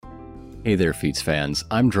Hey there, Feats fans.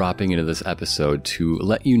 I'm dropping into this episode to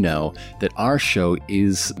let you know that our show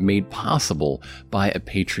is made possible by a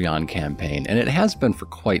Patreon campaign, and it has been for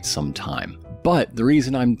quite some time. But the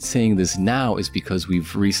reason I'm saying this now is because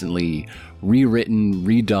we've recently rewritten,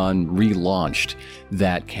 redone, relaunched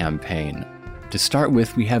that campaign. To start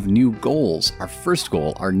with, we have new goals. Our first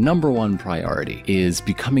goal, our number one priority, is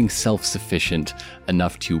becoming self-sufficient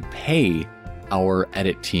enough to pay our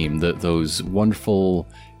edit team, those wonderful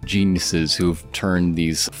geniuses who've turned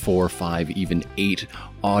these 4, 5, even 8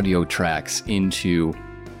 audio tracks into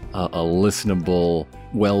a listenable,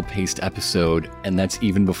 well-paced episode, and that's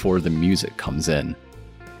even before the music comes in.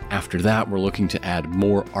 After that, we're looking to add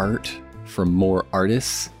more art from more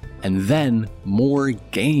artists, and then more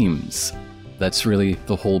games. That's really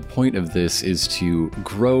the whole point of this, is to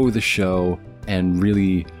grow the show and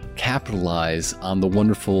really capitalize on the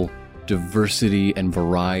wonderful diversity and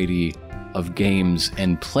variety of games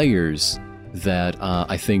and players that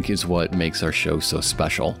I think is what makes our show so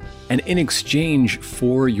special. And in exchange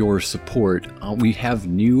for your support, we have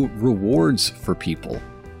new rewards for people.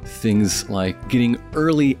 Things like getting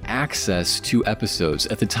early access to episodes.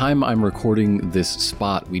 At the time I'm recording this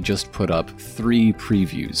spot, we just put up 3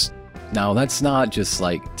 previews. Now that's not just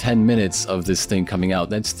like 10 minutes of this thing coming out,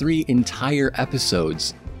 that's 3 entire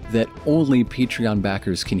episodes that only Patreon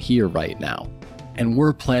backers can hear right now. And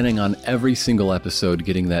we're planning on every single episode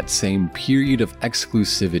getting that same period of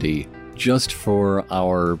exclusivity just for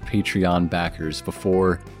our Patreon backers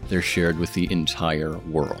before they're shared with the entire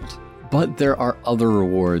world. But there are other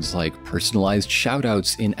rewards like personalized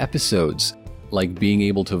shoutouts in episodes, like being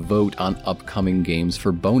able to vote on upcoming games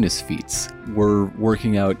for bonus feats. We're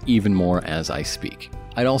working out even more as I speak.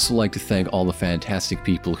 I'd also like to thank all the fantastic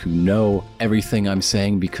people who know everything I'm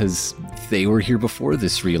saying because they were here before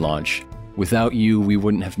this relaunch. Without you, we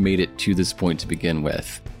wouldn't have made it to this point to begin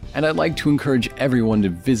with. And I'd like to encourage everyone to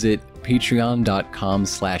visit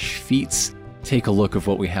patreon.com/feats, take a look of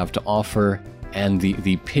what we have to offer, and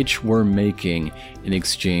the pitch we're making in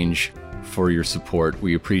exchange for your support.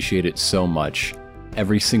 We appreciate it so much.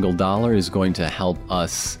 Every single dollar is going to help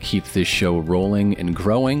us keep this show rolling and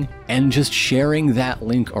growing, and just sharing that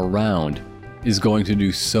link around is going to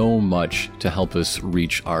do so much to help us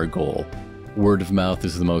reach our goal. Word of mouth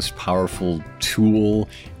is the most powerful tool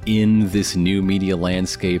in this new media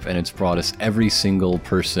landscape, and it's brought us every single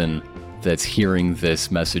person that's hearing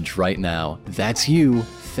this message right now. That's you.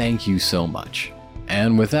 Thank you so much.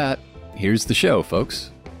 And with that, here's the show,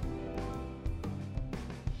 folks.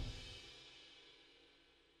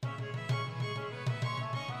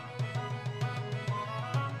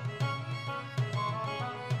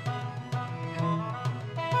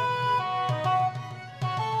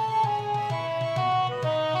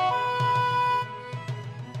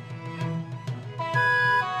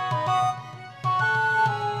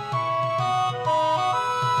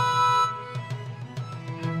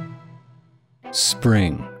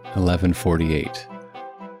 Spring, 1148.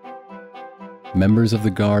 Members of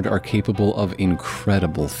the Guard are capable of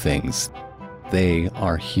incredible things. They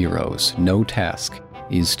are heroes. No task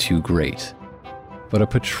is too great. But a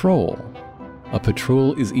patrol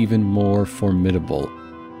is even more formidable.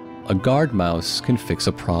 A guard mouse can fix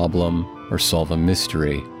a problem or solve a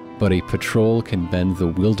mystery, but a patrol can bend the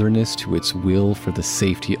wilderness to its will for the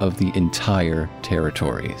safety of the entire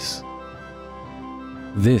territories.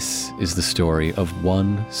 This is the story of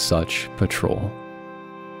one such patrol.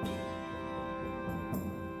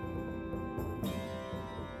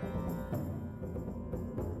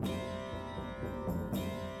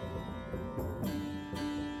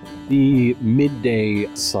 The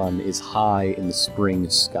midday sun is high in the spring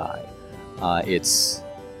sky. It's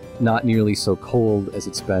not nearly so cold as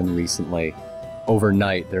it's been recently.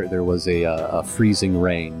 Overnight there was a freezing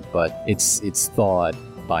rain, but it's thawed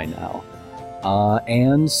by now.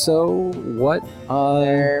 And so what?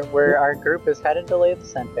 Where our group is headed to lay the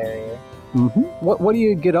scent barrier. Mm-hmm. What do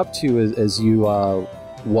you get up to as you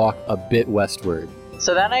walk a bit westward?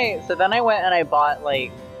 So then I went and I bought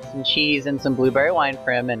like some cheese and some blueberry wine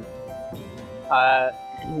for him, and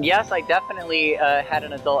yes, I definitely had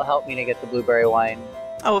an adult help me to get the blueberry wine.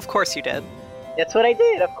 Oh, of course you did. That's what I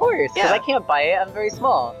did, of course, because Yeah. I can't buy it. I'm very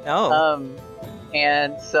small. Oh.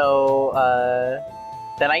 And so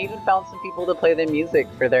then I even found some people to play the music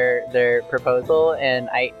for their proposal, and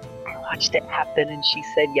I watched it happen, and she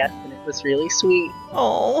said yes, and it was really sweet.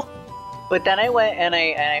 Oh. But then I went and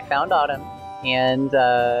I found Autumn, and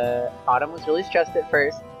Autumn was really stressed at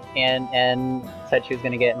first, and said she was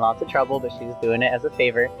going to get in lots of trouble, but she was doing it as a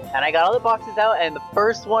favor. And I got all the boxes out, and the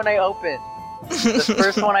first one I opened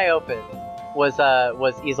was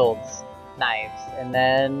Isolde's. knives. And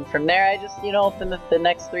then from there, I just, opened the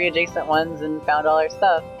next 3 adjacent ones and found all our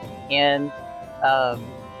stuff. And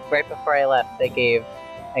right before I left, I gave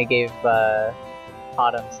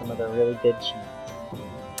Autumn some of the really good cheese.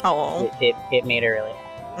 Oh. It made her really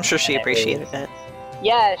happy. I'm sure she appreciated it.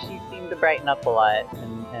 Yeah, she seemed to brighten up a lot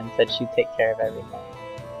and said she'd take care of everything.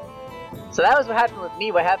 So that was what happened with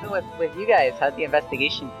me. What happened with you guys? How'd the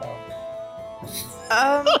investigation go?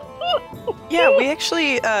 Yeah, we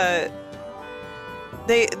actually,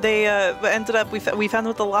 they ended up, we found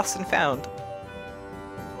what the lost and found.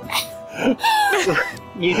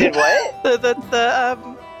 You did what?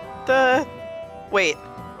 Wait,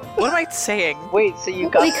 what am I saying? Wait, so you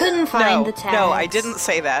got... We couldn't find the tags. No, I didn't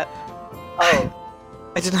say that. Oh.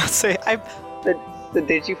 I did not say... So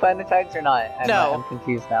did you find the tags or not? No. I'm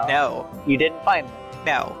confused now. No. You didn't find them?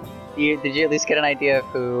 No. Did you at least get an idea of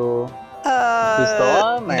who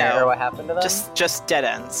stole them? Or what happened to them? Just dead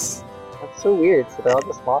ends. That's so weird, so they all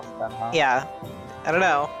just lost them, huh? Yeah. I don't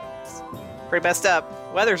know. It's pretty messed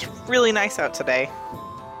up. Weather's really nice out today.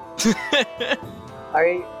 Did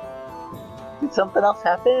something else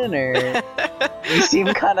happen, or you seem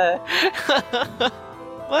kind of...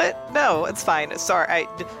 What? No, it's fine. Sorry,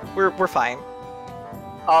 we're fine.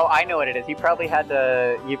 Oh, I know what it is. You probably had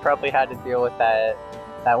to deal with that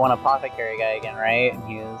one apothecary guy again, right? And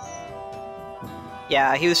he was...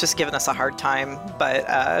 Yeah, he was just giving us a hard time, but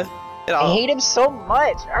I hate him so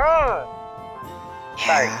much. Ugh!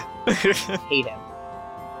 Yeah. Sorry. Hate him.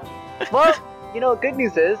 Well, good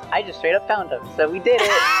news is I just straight up found him, so we did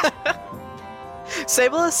it.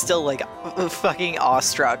 Sable is still fucking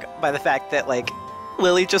awestruck by the fact that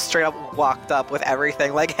Lily just straight up walked up with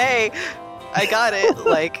everything. Hey, I got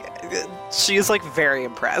it. She's very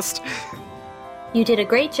impressed. You did a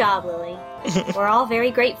great job, Lily. We're all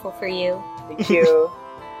very grateful for you. Thank you.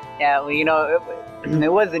 Yeah, well,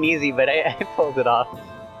 it wasn't easy, but I pulled it off.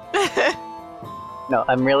 No,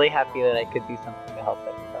 I'm really happy that I could do something to help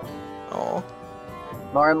everybody. Oh.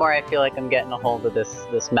 More and more, I feel like I'm getting a hold of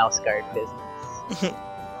this mouse guard business. She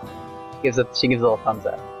gives a little thumbs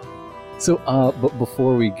up. So, but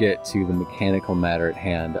before we get to the mechanical matter at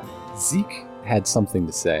hand, Zeke had something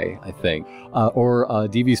to say, I think. Or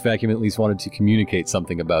Devious Vacuum at least wanted to communicate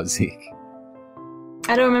something about Zeke.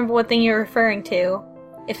 I don't remember what thing you're referring to.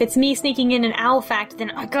 If it's me sneaking in an owl fact,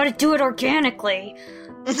 then I gotta do it organically.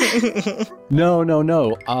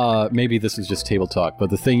 No. Maybe this was just table talk, but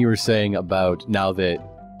the thing you were saying about now that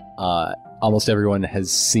almost everyone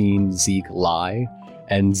has seen Zeke lie,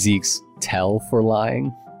 and Zeke's tell for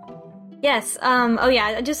lying. Yes.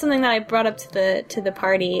 Just something that I brought up to the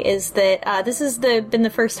party is that this has been the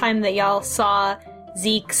first time that y'all saw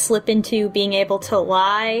Zeke slip into being able to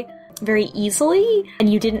lie very easily,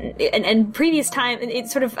 and you didn't. And previous time, it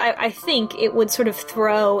sort of, I think it would sort of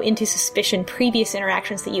throw into suspicion previous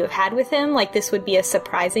interactions that you have had with him. This would be a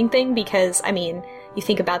surprising thing because, you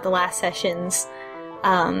think about the last sessions.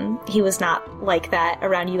 He was not like that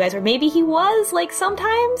around you guys, or maybe he was,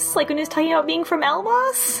 sometimes, when he was talking about being from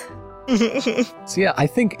Elmos. So yeah, I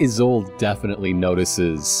think Isolde definitely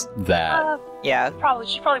notices that. Yeah.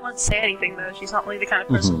 She probably won't say anything, though. She's not really the kind of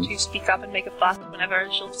person to speak up and make a fuss whenever.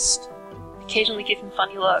 She'll just occasionally give him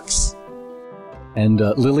funny looks. And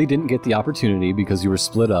Lily didn't get the opportunity because you were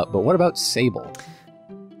split up, but what about Sable?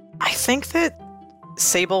 I think that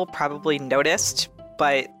Sable probably noticed,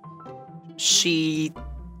 but she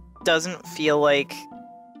doesn't feel like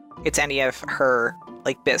it's any of her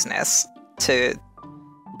business to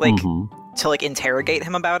interrogate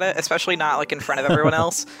him about it, especially not in front of everyone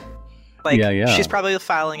else. She's probably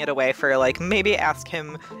filing it away for maybe ask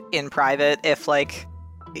him in private if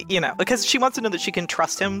because she wants to know that she can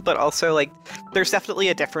trust him, but also there's definitely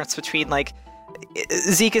a difference between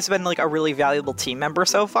Zeke has been a really valuable team member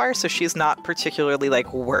so far, so she's not particularly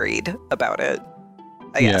worried about it.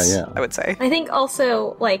 I guess, I would say. I think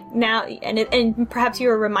also, now, and perhaps you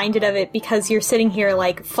were reminded of it because you're sitting here,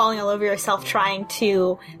 falling all over yourself trying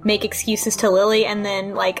to make excuses to Lily, and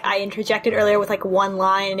then, I interjected earlier with, one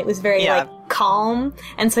line, and it was very, calm,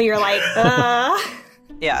 and so you're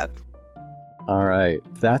Yeah. Alright,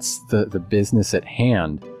 that's the business at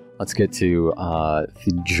hand. Let's get to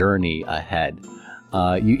the journey ahead.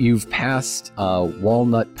 You've passed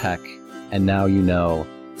Walnut Peck, and now you know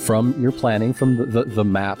from your planning, from the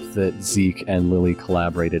map that Zeke and Lily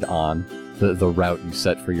collaborated on, the route you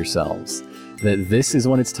set for yourselves, that this is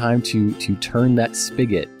when it's time to turn that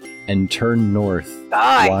spigot and turn north.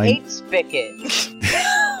 I hate spigot!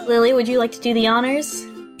 Lily, would you like to do the honors?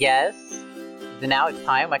 Yes. Then now it's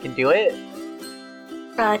time, I can do it?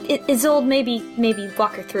 Isolde, maybe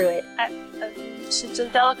walk her through it. it's a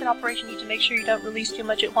delicate operation. You need to make sure you don't release too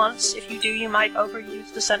much at once. If you do, you might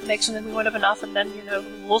overuse the scent mix, and then we won't have enough, and then, the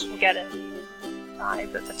wolves will get it and die.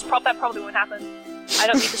 But that probably won't happen. I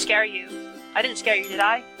don't need to scare you. I didn't scare you, did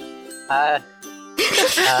I?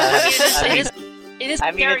 It is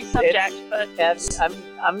a scary subject, but...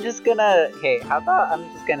 I'm just gonna... Hey, how about I'm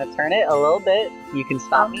just gonna turn it a little bit. You can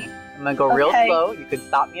stop me. I'm gonna go real slow. You can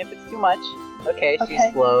stop me if it's too much. Okay,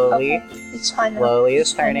 she's slowly... Okay. It's fine now. Slowly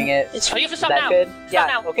is turning it. It's fine. You have to stop now. Is that good? Yeah,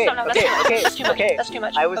 stop now. Okay, stop now. That's too much. That's too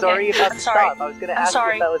much. I was already about to stop. I was gonna ask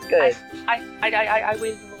if that was good. I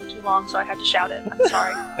waited a little too long, so I had to shout it. I'm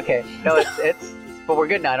sorry. Okay, no, it's... But we're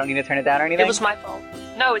good now. I don't need to turn it down or anything? It was my fault.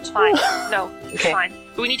 No, it's fine. No, it's fine.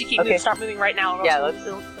 But we need to keep moving. Start moving right now. Or else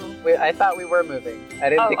I thought we were moving. I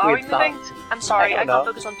didn't think we'd stopped. I'm sorry. I can't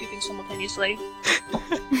focus on two things simultaneously.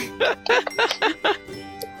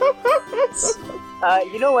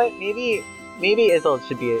 You know what? Maybe Isolde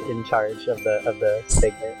should be in charge of the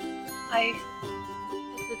segment. I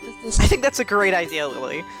think that's a great idea,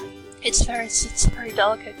 Lily. It's very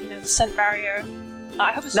delicate, the scent barrier.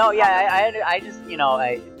 I hope it's I just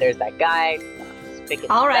there's that guy.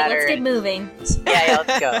 All right, let's get moving. Yeah,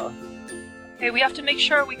 let's go. Okay, we have to make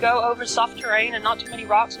sure we go over soft terrain and not too many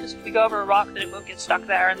rocks, because if we go over a rock, then it won't get stuck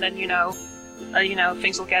there, and then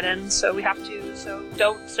things will get in. So we have to. So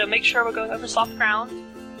make sure we're going over soft ground.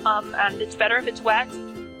 And it's better if it's wet.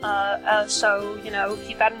 So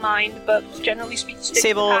keep that in mind. But generally speaking,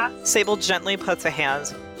 Sable gently puts a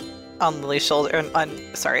hand on Lily's shoulder,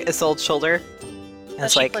 Isolde's shoulder. And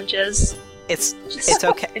it's like, flinches. It's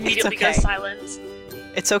okay. Immediately it's okay. goes silent.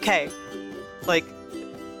 It's okay. Like,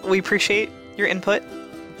 we appreciate your input,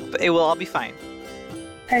 but it will all be fine.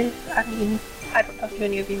 I mean, I don't know if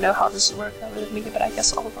any of you know how this works with me, but I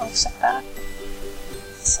guess all of us said that.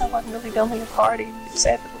 So I'm really the only authority to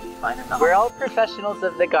say if it will be fine or not. We're all professionals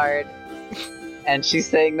of the guard, and she's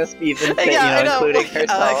saying this even, including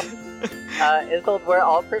herself. Isolde, we're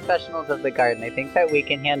all professionals of the guard, and I think that we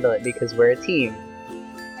can handle it because we're a team.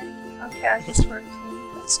 Okay, I guess we're a team.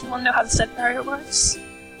 Do you want to know how the scent barrier works?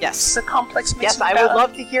 Yes. It's a complex mix. Yes, I would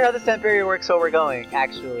love to hear how the scent barrier works while we're going,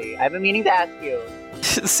 actually. I've been meaning to ask you.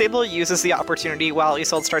 Sable uses the opportunity while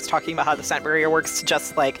Isolde starts talking about how the scent barrier works to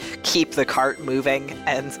just, keep the cart moving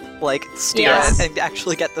and, steer it and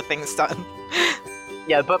actually get the things done.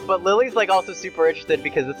 Yeah, but Lily's, also super interested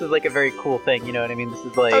because this is, a very cool thing, you know what I mean? This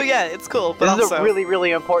is, Oh, yeah, it's cool, but this is a really,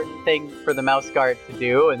 really important thing for the Mouse Guard to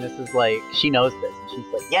do, and this is, she knows this, and she's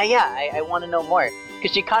like, I want to know more.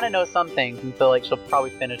 Because she kind of knows some things, and so, she'll probably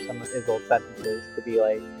finish some of Isolde's sentences to be,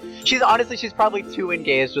 she's probably too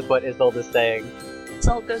engaged with what Isolde is saying.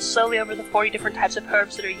 Isolde goes slowly over the 40 different types of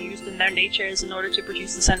herbs that are used in their natures in order to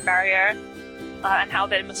produce the scent barrier, and how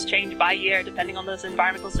they must change by year depending on those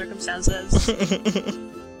environmental circumstances.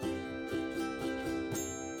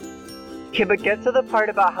 Okay, but get to the part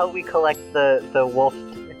about how we collect the wolf.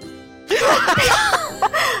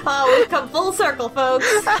 Oh, we've come full circle,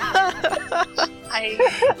 folks.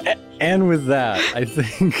 And with that, I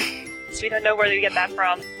think... So we don't know where they get that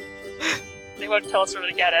from. They won't tell us where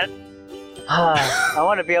to get it. I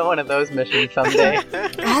want to be on one of those missions someday.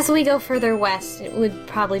 As we go further west, it would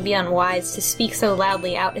probably be unwise to speak so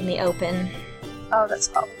loudly out in the open. Oh, that's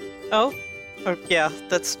probably... Oh, yeah,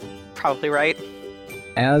 that's probably right.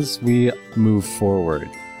 As we move forward,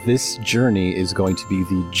 this journey is going to be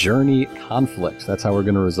the journey conflict. That's how we're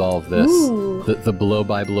going to resolve this. The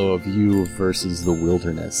blow-by-blow of you versus the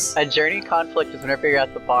wilderness. A journey conflict is whenever you're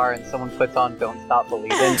at the bar and someone puts on "Don't Stop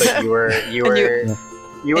Believin'," but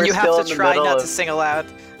you have to try not to sing aloud.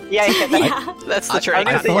 Yeah, that's the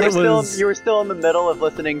journey. You were still in the middle of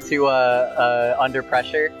listening to Under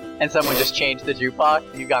Pressure, and someone just changed the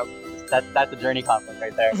jukebox. And you got that's a journey conflict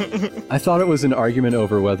right there. I thought it was an argument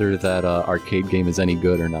over whether that arcade game is any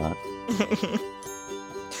good or not.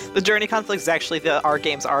 The journey conflict is actually the our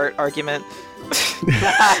game's art argument.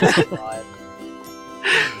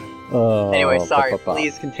 Anyway, sorry.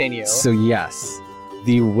 Please continue. So yes,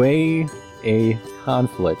 the way a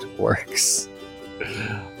conflict works.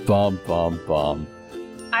 Bum.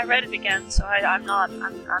 I read it again, so I'm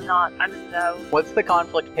in no. What's the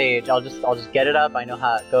conflict page? I'll just get it up. I know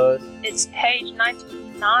how it goes. It's page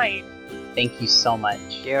 99. Thank you so much.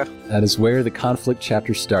 Yeah. That is where the conflict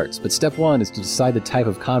chapter starts. But step 1 is to decide the type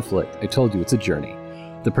of conflict. I told you, it's a journey.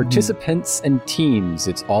 The participants and teams,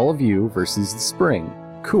 it's all of you versus the spring.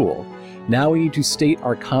 Cool. Now we need to state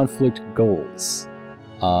our conflict goals.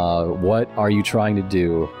 What are you trying to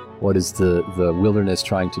do? What is the wilderness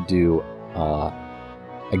trying to do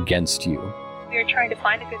against you? We are trying to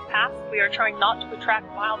find a good path. We are trying not to attract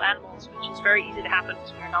wild animals, which is very easy to happen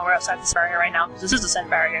because we are nowhere outside this barrier right now, because this is a scent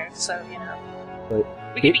barrier, so,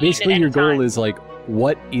 Basically, your goal is like,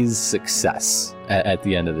 what is success at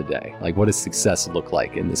the end of the day? Like, what does success look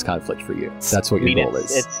like in this conflict for you? That's what your goal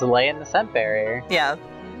is. It's laying the scent barrier. Yeah.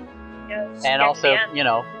 And also,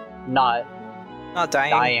 not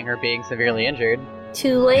dying or being severely injured.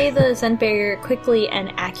 To lay the scent barrier quickly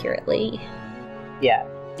and accurately. Yeah.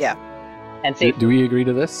 And safely. Do we agree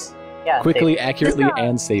to this? Yeah. Quickly, accurately,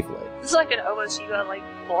 and safely. This is like an OSU like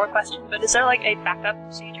lore question, but is there like a backup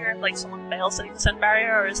procedure if like someone fails setting the scent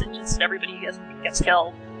barrier, or is it just everybody gets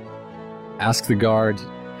killed? Ask the guard,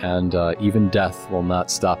 and even death will not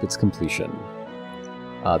stop its completion.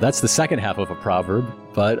 That's the second half of a proverb,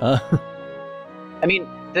 but I mean,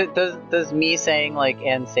 does me saying like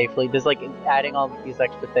and safely, does like adding all these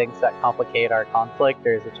extra things that complicate our conflict,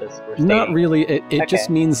 or is it just we're not really? It just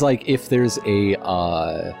means like if there's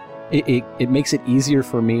a it makes it easier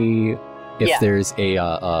for me if there's a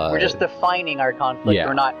we're just defining our conflict.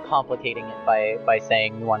 We're not complicating it by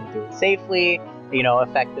saying we want to do it safely,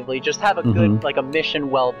 effectively. Just have a good like a mission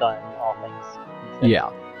well done, all things.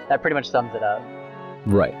 Yeah, that pretty much sums it up.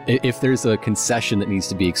 Right. If there's a concession that needs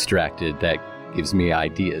to be extracted, that gives me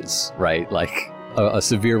ideas, right? Like a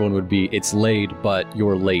severe one would be it's laid, but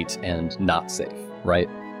you're late and not safe, right?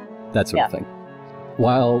 That sort of thing.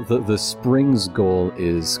 While the Spring's goal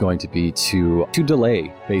is going to be to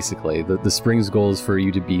delay, basically. The Spring's goal is for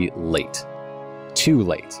you to be late. Too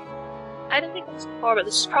late. I didn't think of this before, but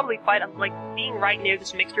this is probably quite like being right near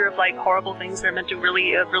this mixture of like horrible things that are meant to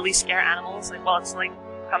really scare animals. Like while it's like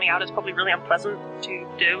coming out, it's probably really unpleasant to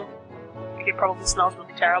do. Like it probably smells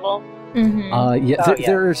really terrible. Mm-hmm.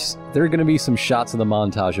 There are going to be some shots in the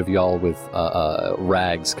montage of y'all with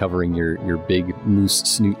rags covering your big moose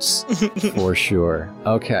snoots for sure.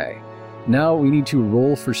 Okay, now we need to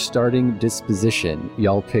roll for starting disposition.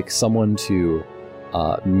 Y'all pick someone to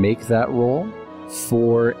make that roll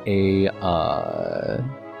for a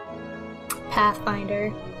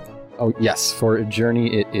Pathfinder. Oh yes, for a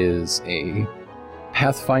journey it is a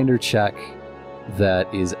Pathfinder check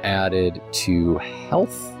that is added to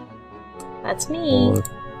health. That's me.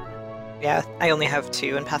 Yeah, I only have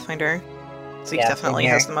 2 in Pathfinder. Zeke definitely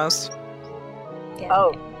has the most. Yeah.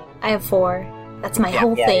 I have 4. That's my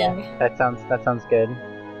whole thing. Yeah. That sounds good.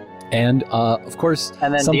 And of course,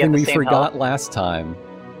 and then something we forgot last time.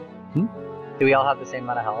 Do we all have the same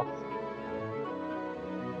amount of health?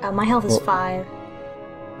 My health is 5.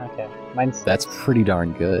 Okay, mine's 6. That's pretty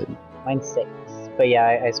darn good. Mine's 6. But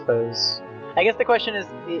yeah, I suppose. I guess the question is,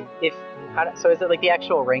 so is it like the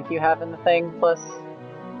actual rank you have in the thing plus,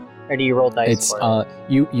 or do you roll dice for it?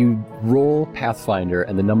 You roll Pathfinder,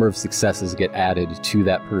 and the number of successes get added to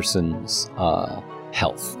that person's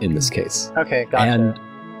health in this case. Okay, gotcha. And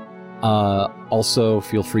also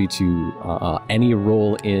feel free to any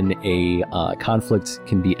roll in a conflict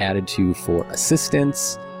can be added to for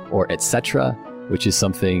assistance or etc., which is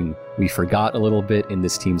something we forgot a little bit in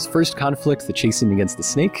this team's first conflict, the chasing against the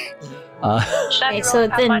snake. Okay, so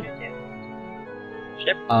then.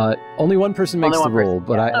 Only one person makes the roll,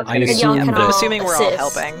 but I assume I'm assuming we're all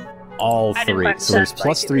helping. All 3, so there's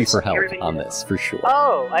plus 3 for help on this, for sure.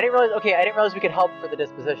 Oh, I didn't realize we could help for the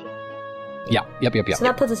disposition. Yeah, yep. So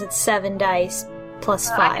that puts us at 7 dice plus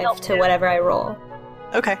 5 to whatever I roll.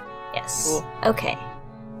 Okay. Yes. Cool. Okay.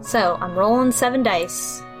 So I'm rolling 7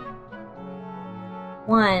 dice.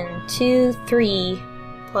 1, 2, 3,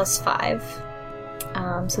 plus 5.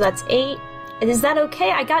 So that's 8. Is that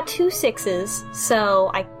okay? I got 2 6s,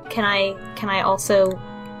 so can I also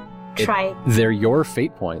try? They're your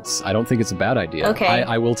fate points. I don't think it's a bad idea. Okay.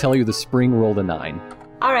 I will tell you the Spring rolled a 9.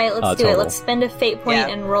 All right, let's do it. Let's spend a fate point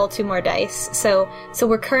and roll 2 more dice. So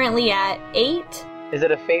we're currently at 8. Is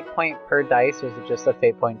it a fate point per dice, or is it just a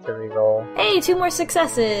fate point to reroll? Hey, 2 more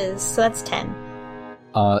successes. So that's 10.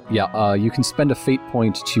 You can spend a fate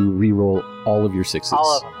point to reroll all of your 6s.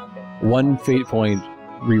 All of them. Okay. 1 fate point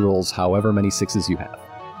rerolls however many 6s you have.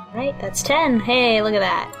 Right, that's 10. Hey, look at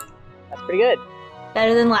that. That's pretty good.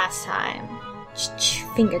 Better than last time.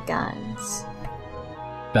 Finger guns.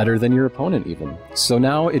 Better than your opponent, even. So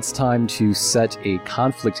now it's time to set a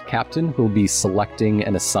conflict captain who will be selecting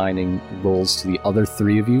and assigning roles to the other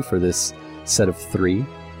 3 of you for this set of 3.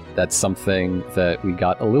 That's something that we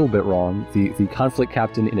got a little bit wrong. The conflict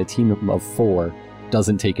captain in a team of 4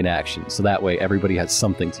 doesn't take an action, so that way everybody has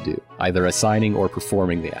something to do, either assigning or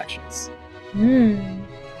performing the actions.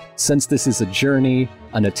 Since this is a journey,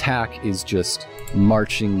 an attack is just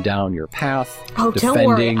marching down your path. Oh, don't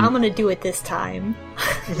worry, I'm gonna do it this time.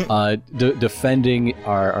 Defending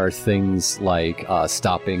are things like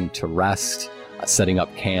stopping to rest, setting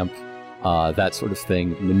up camp, that sort of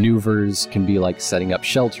thing. Maneuvers can be like setting up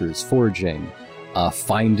shelters, foraging.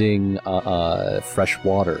 finding fresh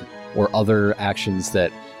water, or other actions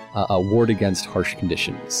that ward against harsh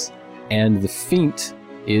conditions. And the feint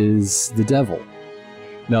is the devil.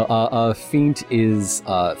 Now, a feint is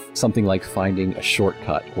something like finding a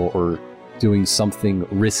shortcut or doing something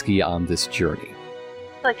risky on this journey.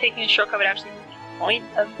 Like taking a shortcut would actually be the point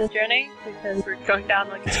of the journey, because we're going down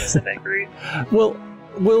like a specific route. Well,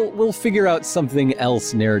 we'll figure out something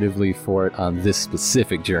else narratively for it on this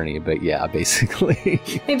specific journey, but yeah, basically.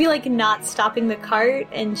 Maybe like not stopping the cart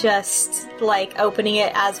and just like opening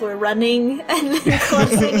it as we're running and then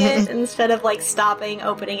closing it instead of like stopping,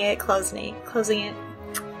 opening it, closing it.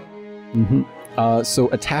 Mm-hmm. So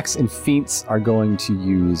attacks and feints are going to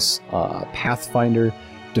use Pathfinder,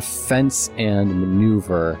 defense, and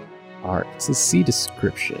maneuver. It's a C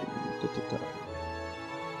description.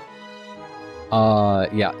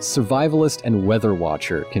 Yeah, Survivalist and Weather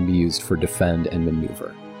Watcher can be used for defend and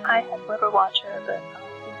maneuver. I have Weather Watcher, but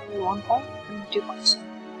I'll give you 1 point and 2 points.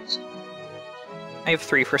 I have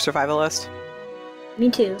 3 for Survivalist. Me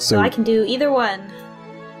too, so I can do either one.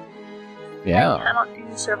 Yeah. I cannot do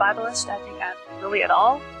Survivalist, I think, really at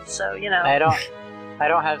all, so, you know. I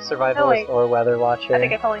don't have Survivalist or Weather Watcher. I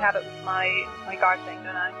think I probably have it with my guard thing,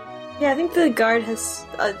 don't I? Yeah, I think the guard has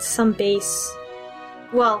some base.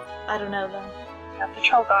 Well, I don't know though. Yeah,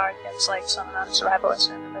 Patrol Guard gets like some amount of Survivalist,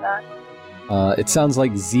 I remember that. It sounds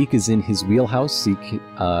like Zeke is in his wheelhouse. Zeke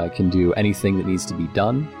can do anything that needs to be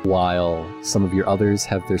done, while some of your others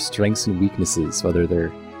have their strengths and weaknesses, whether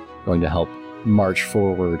they're going to help march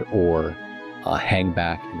forward or hang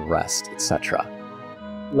back and rest, etc.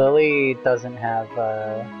 Lily doesn't have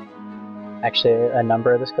actually a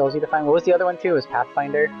number of the skills you define. What was the other one too? It was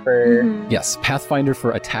Pathfinder for... Mm-hmm. Yes, Pathfinder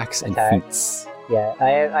for attacks and feints. Yeah, I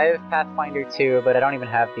have Pathfinder too, but I don't even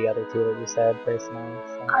have the other two that you said personally.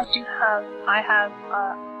 So. Actually I have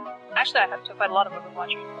quite a lot of Weather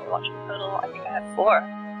Watching total. I think I have 4.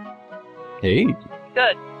 Hey.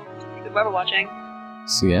 Good Weather Watching.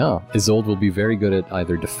 So yeah, Isolde will be very good at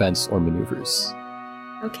either defense or maneuvers.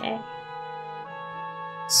 Okay.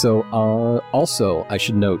 So, also, I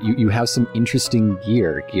should note, you have some interesting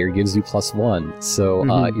gear. Gear gives you +1. So,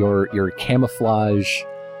 your camouflage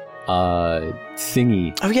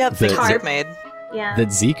thingy... Oh yeah, the thing Zeke made. Yeah.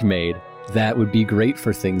 That Zeke made, that would be great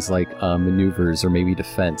for things like maneuvers or maybe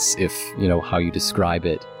defense, if, you know, how you describe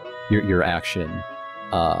it, your action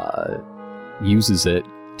uses it,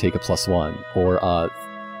 take a +1. Or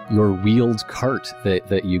your wheeled cart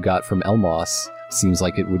that you got from Elmos seems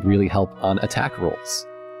like it would really help on attack rolls.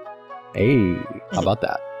 Hey, how about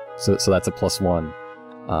that? So that's a +1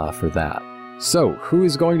 for that. So, who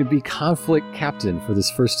is going to be conflict captain for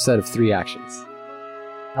this first set of 3 actions?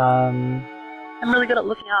 I'm really good at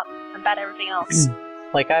looking up. I'm bad at everything else.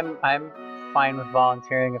 Like I'm fine with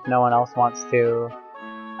volunteering if no one else wants to.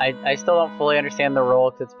 I still don't fully understand the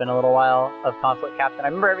role because it's been a little while of conflict captain. I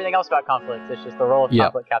remember everything else about conflict. It's just the role of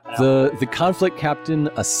conflict captain. The conflict captain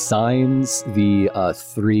assigns the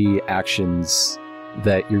 3 actions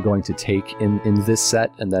that you're going to take in this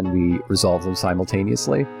set, and then we resolve them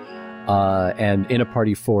simultaneously. And in a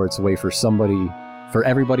party 4, it's a way for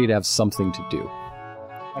everybody to have something to do.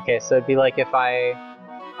 Okay, so it'd be like if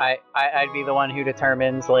I'd be the one who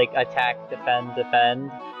determines like attack, defend,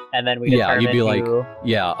 and then we determine you'd be who...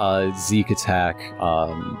 like, Zeke attack,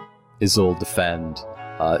 Isolde defend,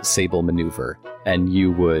 Sable maneuver, and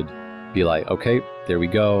you would be like, okay, there we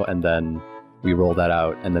go, and then we roll that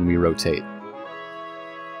out, and then we rotate.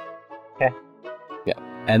 Okay. Yeah,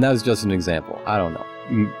 and that was just an example. I don't know.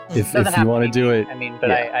 If you want to do it, I mean,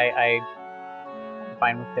 but I'm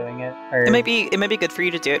fine with doing it. Or... It might be good for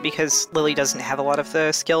you to do it because Lily doesn't have a lot of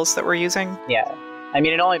the skills that we're using. Yeah. I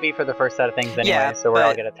mean, it'd only be for the first set of things anyway, so we'll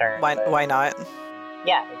all get a turn. Why not?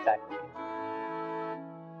 Yeah, exactly.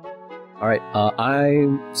 All right.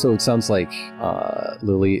 So it sounds like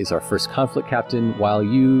Lily is our first conflict captain. While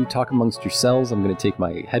you talk amongst yourselves, I'm going to take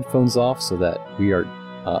my headphones off so that we are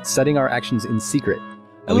setting our actions in secret,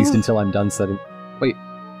 at least until I'm done setting. Wait.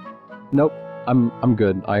 Nope. I'm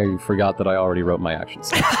good. I forgot that I already wrote my actions.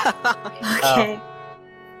 Okay.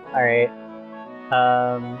 All right.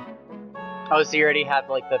 Oh, so you already have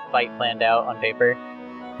like the fight planned out on paper?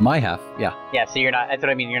 My half, yeah. Yeah, so you're not, that's what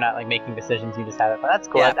I mean, you're not like making decisions, you just have it. But that's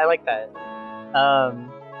cool, Yeah. I like that.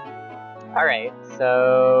 Alright,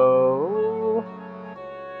 so...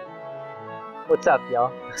 What's up,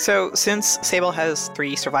 y'all? So, since Sable has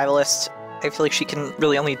 3 survivalists, I feel like she can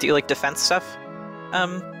really only do like defense stuff,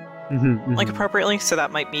 like appropriately, so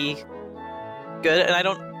that might be good, and I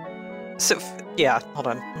don't... So, yeah, hold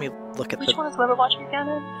on, let me look at Which one is Weather Watching again?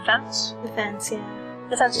 Defense? Defense, yeah.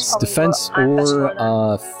 Defense is probably defense what I'm best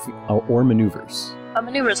for then. or maneuvers.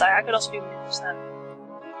 Maneuvers, I could also do maneuvers then.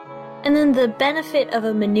 And then the benefit of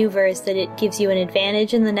a maneuver is that it gives you an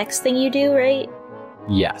advantage in the next thing you do, right?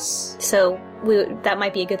 Yes. So that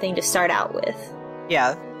might be a good thing to start out with.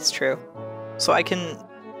 Yeah, it's true. So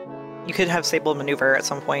you could have Sable maneuver at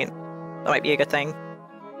some point. That might be a good thing.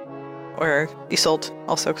 Or Isolde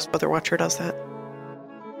also, because Weather Watcher does that.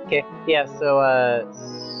 Okay, yeah, so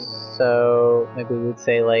maybe we would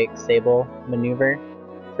say, like, Sable maneuver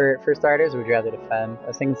for starters, or would you rather defend? I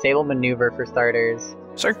was thinking Sable maneuver for starters.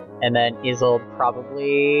 Sure. And then Isolde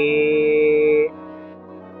probably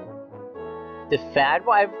defend.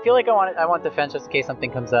 Well, I feel like I want defense just in case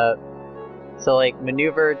something comes up. So, like,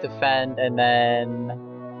 maneuver, defend, and then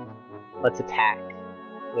let's attack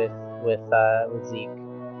with Zeke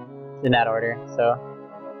in that order. So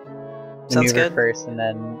Sounds maneuver good. first, and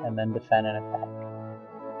then defend and attack.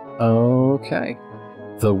 Okay.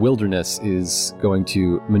 The wilderness is going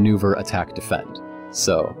to maneuver, attack, defend.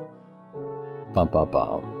 So,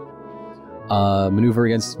 maneuver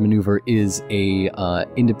against maneuver is a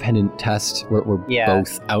independent test where we're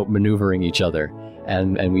both outmaneuvering each other,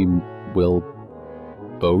 and we will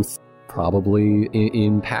both probably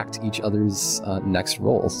impact each other's next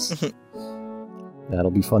rolls.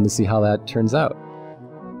 That'll be fun to see how that turns out.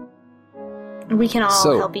 We can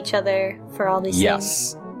all help each other for all these things.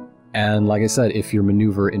 Yes. And like I said, if your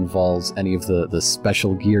maneuver involves any of the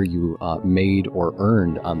special gear you made or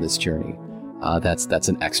earned on this journey, that's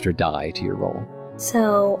an extra die to your roll.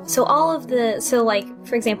 So like,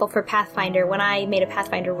 for example, for Pathfinder, when I made a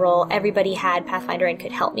Pathfinder roll, everybody had Pathfinder and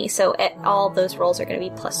could help me. So all those rolls are going to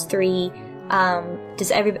be +3.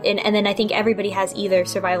 And then I think everybody has either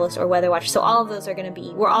Survivalist or Weather Watch. So all of those are going to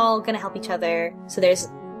be, we're all going to help each other. So there's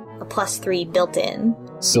a +3 built in.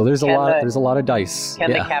 So there's a lot of dice.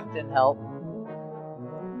 Can the captain help?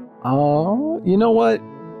 Oh, you know what?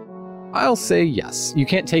 I'll say yes. You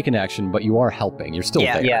can't take an action, but you are helping. You're still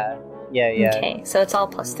there. Yeah. Okay, so it's all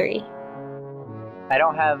 +3. I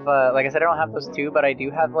don't have, like I said, I don't have those two, but I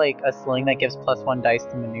do have, like, a sling that gives +1 dice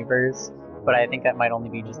to maneuvers, but I think that might only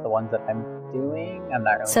be just the ones that I'm doing. I'm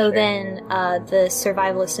not really So sure. then, the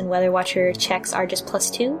Survivalist and Weather Watcher checks are just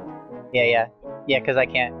 +2? Yeah, because I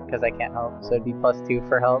can't help, so it'd be +2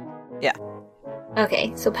 for help. Yeah.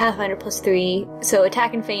 Okay, so Pathfinder +3, so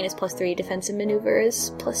Attack and Feign is +3, Defense and Maneuver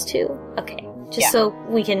is +2. Okay, just so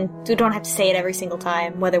we don't have to say it every single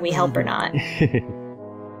time, whether we help or not.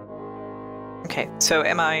 Okay, so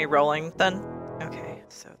am I rolling then? Okay,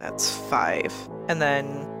 so that's 5. And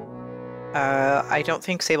then I don't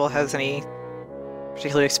think Sable has any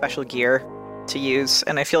particularly special gear to use,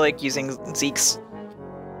 and I feel like using Zeke's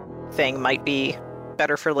thing might be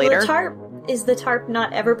better for later. Is the tarp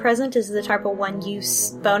not ever present? Is the tarp a one-use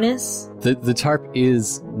bonus? The tarp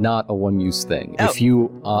is not a one-use thing. Oh. If you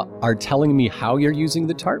are telling me how you're using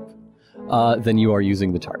the tarp, then you are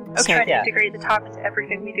using the tarp. Let's try to integrate the tarp into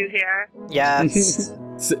everything we do here. Yes.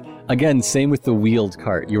 Again, same with the wheeled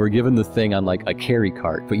cart. You were given the thing on like a carry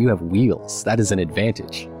cart, but you have wheels. That is an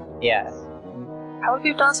advantage. Yes. How would we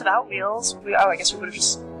have done this without wheels? I guess we would have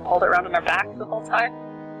just pulled it around on our back the whole time.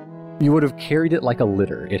 You would have carried it like a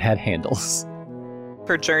litter. It had handles.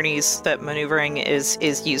 For journeys, that maneuvering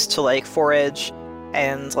is used to like forage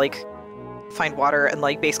and like find water and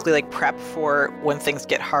like basically like prep for when things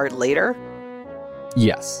get hard later.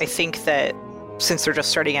 Yes. I think that since they're just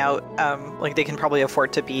starting out, like they can probably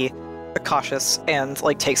afford to be cautious and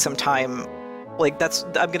like take some time. Like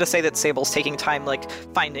I'm gonna say that Sable's taking time like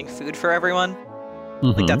finding food for everyone.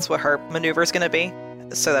 Mm-hmm. Like that's what her maneuver is gonna be.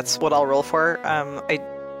 So that's what I'll roll for.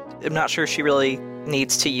 I'm not sure she really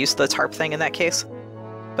needs to use the tarp thing in that case,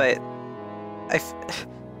 but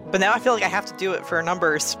now I feel like I have to do it for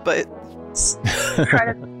numbers. But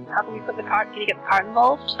how can we put the cart? Can you get the cart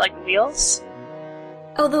involved, like the wheels?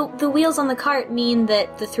 Oh, the wheels on the cart mean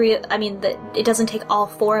that that it doesn't take all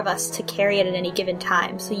 4 of us to carry it at any given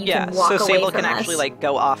time, so you can walk away from us. So Sable can actually like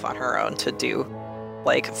go off on her own to do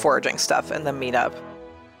like foraging stuff and then meet up.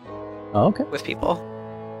 Okay. With people.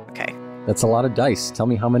 Okay. That's a lot of dice. Tell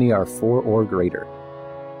me how many are 4 or greater.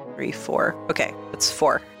 3, 4. Okay, that's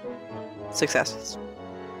 4 successes.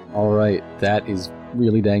 All right, that is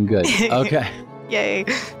really dang good. Okay. Yay.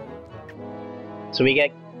 So we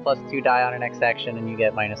get +2 die on our next action, and you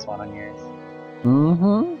get -1 on yours.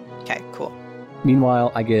 Mm-hmm. Okay, cool.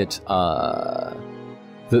 Meanwhile, I get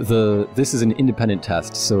this is an independent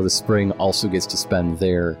test, so the Spring also gets to spend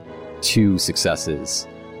their 2 successes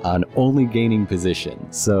on only gaining position.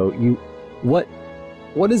 So what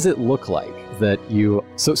does it look like that you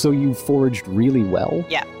so you foraged really well?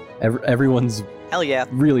 Yeah. Everyone's hell yeah,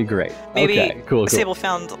 really great. Maybe okay, cool. Sable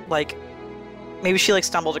found like maybe she like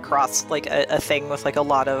stumbled across like a thing with like a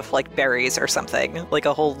lot of like berries or something, like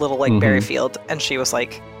a whole little like berry field, and she was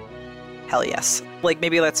like, hell yes. Like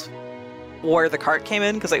maybe that's where the cart came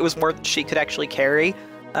in because it was more than she could actually carry.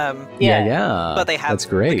 Yeah. But they have that's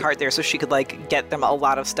great. the cart there, so she could like get them a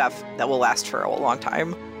lot of stuff that will last for a long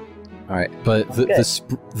time. All right, but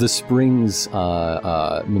the springs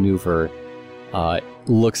maneuver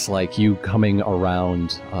looks like you coming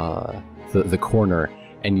around the corner,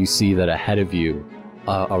 and you see that ahead of you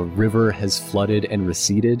a river has flooded and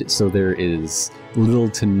receded, so there is little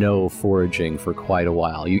to no foraging for quite a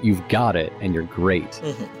while. You've got it, and you're great,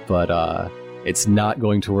 but it's not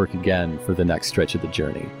going to work again for the next stretch of the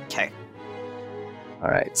journey. Okay. All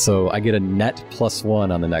right, so I get a net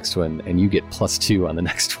 +1 on the next one, and you get +2 on the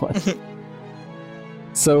next one.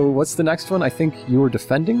 So what's the next one? I think you were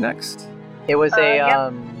defending next? It was yeah.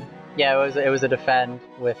 It was a defend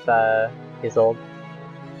with Isolde.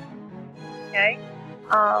 Okay.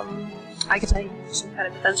 I guess I use some kind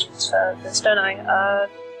of defense for this, don't I?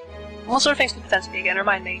 What sort of things can defense be again?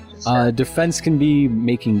 Remind me. Defense can be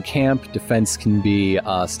making camp. Defense can be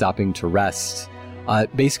stopping to rest.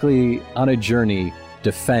 Basically, on a journey,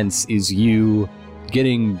 defense is you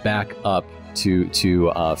getting back up to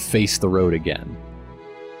face the road again.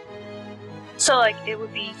 So like it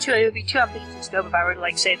would be too ambitious in scope if I were to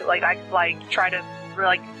like say that like I could like try to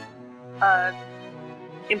like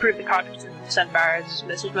improve the cartridge and send barriers.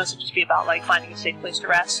 This would mostly just be about like finding a safe place to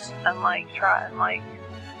rest and like try and like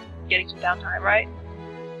getting some downtime, right?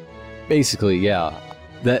 Basically, yeah.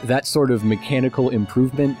 That sort of mechanical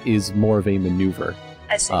improvement is more of a maneuver.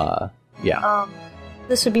 I see. Yeah.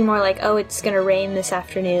 This would be more like, oh, it's gonna rain this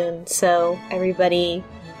afternoon, so everybody,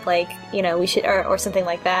 like, you know, we should, or something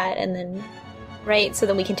like that, and then, right, so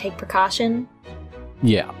then we can take precaution.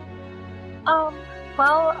 Yeah. Well,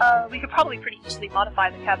 we could probably pretty easily modify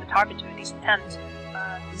the target to a decent tent.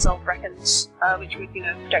 Isolde reckons, which would, you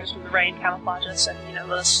know, protect us from the rain, camouflage us, and, you know,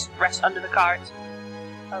 let us rest under the cart.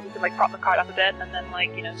 We could, like, prop the cart up a bit, and then,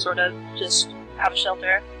 like, you know, sort of just have a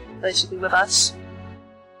shelter, basically, with us.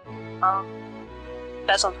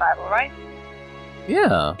 That sounds viable, right?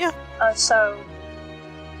 Yeah. Yeah. I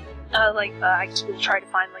guess we'll try to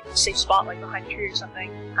find, like, a safe spot, like, behind a tree or something,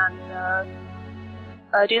 and,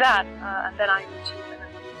 do that, and then I need to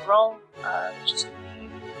roll, which is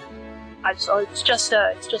it's just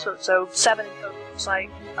so 7 in total. It's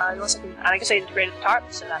like and I guess I integrated the tarp,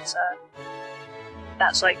 so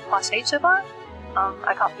that's like +8 so far.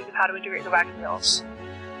 I can't think of how to integrate the wagon wheels.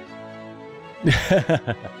 But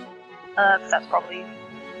that's probably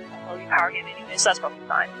power game anyway, so that's probably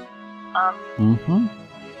fine.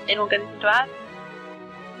 Anyone got anything to add?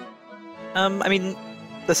 I mean,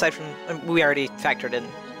 aside from we already factored in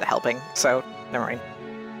the helping, so never mind.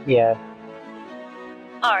 Yeah.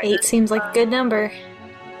 Alright. 8 seems like a good number.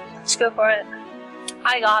 Let's go for it.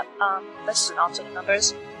 I got, this is an opposite of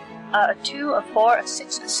numbers. A 2, a 4, a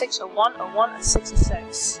 6, a 6, a 1, a 1, a 6, a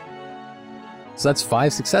 6. So that's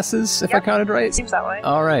 5 successes, if I Yep. counted right? It seems that way.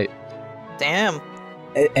 All right. Damn.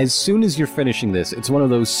 As soon as you're finishing this, it's one of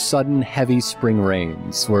those sudden heavy spring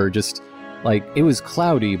rains where just, like, it was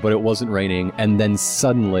cloudy, but it wasn't raining, and then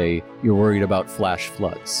suddenly you're worried about flash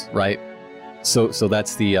floods, right? So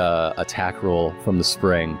that's the attack roll from the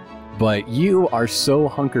spring. But you are so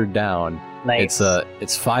hunkered down. Nice.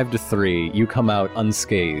 It's 5 to 3. You come out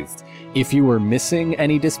unscathed. If you were missing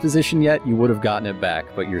any disposition yet, you would have gotten it back,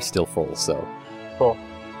 but you're still full, so. Cool.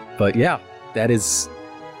 But yeah, that is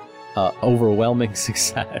overwhelming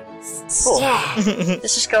success. Cool.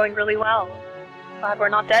 This is going really well. Glad we're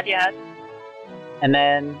not dead yet. And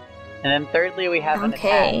then thirdly, we have an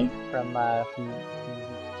Okay. attack from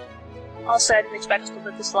Also, I didn't expect us to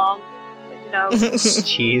live this long, but, you know,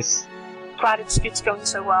 Cheese. glad it's going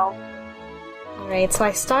so well. Alright, so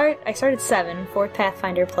I started 7, 4th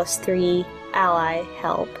Pathfinder +3 ally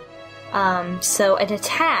help. So an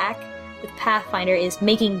attack with Pathfinder is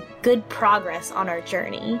making good progress on our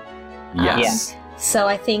journey. Yes. So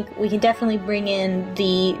I think we can definitely bring in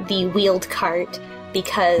the wheeled cart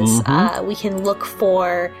because we can look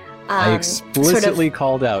for I explicitly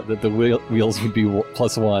called out that the wheels would be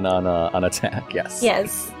 +1 on attack. Yes.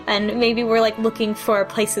 Yes, and maybe we're like looking for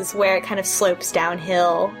places where it kind of slopes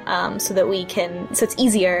downhill, so that we can. So it's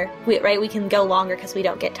easier, right? We can go longer because we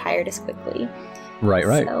don't get tired as quickly. Right.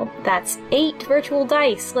 So that's 8 virtual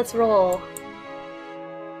dice. Let's roll.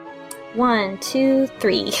 1, 2,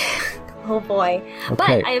 3. Oh boy! Okay.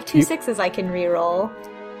 But I have 2 6s I can re-roll.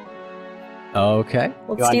 Okay.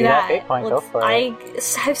 Let's do that. Fate point? Go for it. I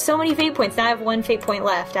have so many fate points. Now I have 1 fate point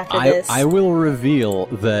left after this. I will reveal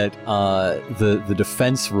that the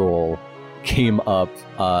defense roll came up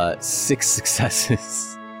 6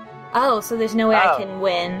 successes. Oh, so there's no way I can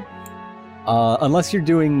win. Unless you're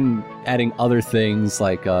adding other things,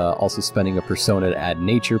 like also spending a persona to add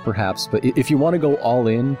nature, perhaps. But if you want to go all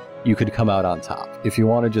in, you could come out on top. If you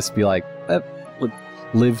want to just be like,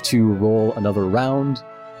 live to roll another round,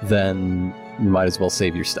 then you might as well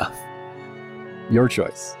save your stuff. Your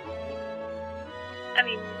choice. I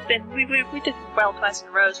mean, we did well twice in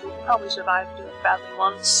a row, so we can probably survive doing badly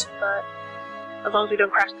once, but as long as we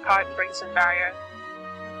don't crash the cart and break the sin barrier.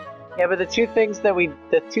 Yeah, but the two things that we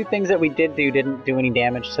did do didn't do any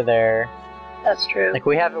damage to their. That's true. Like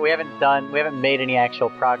we haven't made any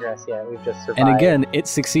actual progress yet. We've just survived. And again, it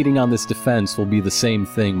succeeding on this defense will be the same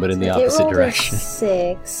thing, but in the opposite direction. A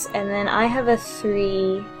 6, and then I have a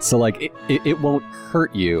 3. So like it won't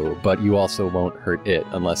hurt you, but you also won't hurt it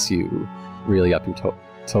unless you really up your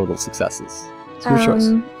total successes. It's your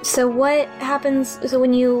choice. So what happens? So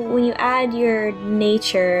when you add your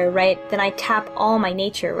nature, right? Then I tap all my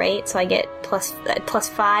nature, right? So I get plus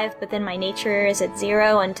 5, but then my nature is at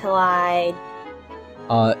 0 until I.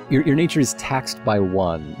 Your nature is taxed by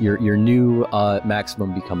 1. Your new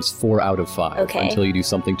maximum becomes 4 out of 5 until you do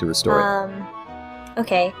something to restore it.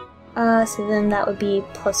 Okay. So then that would be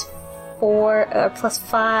plus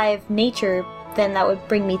 5 nature. Then that would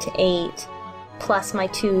bring me to 8. Plus my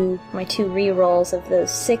two re-rolls of those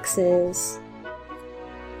 6s.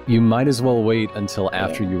 You might as well wait until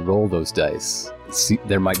after you roll those dice. See,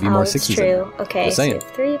 there might be more 6s. That's true. Okay, so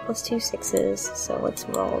 3 plus 2 6s. So let's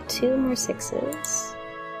roll 2 more 6s.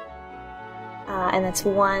 And that's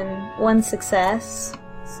one success.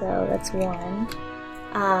 So that's 1.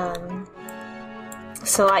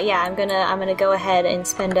 So I'm gonna go ahead and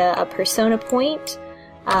spend a persona point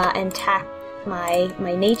and tap my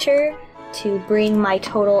nature to bring my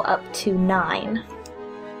total up to 9.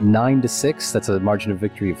 9 to 6, that's a margin of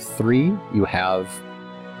victory of 3. You have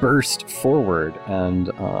burst forward and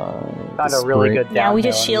found a really good downhill. Yeah, we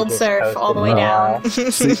just shield surf all the way down.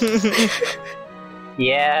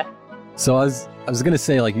 Yeah. So I was gonna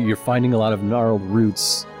say, like, you're finding a lot of gnarled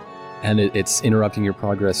roots and it's interrupting your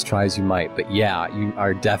progress, try as you might. But yeah, you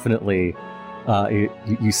are definitely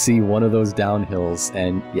you see one of those downhills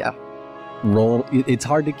and roll. It's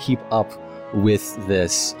hard to keep up with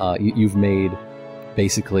this. You've made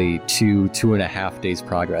basically 2.5 days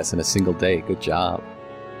progress in a single day. Good job.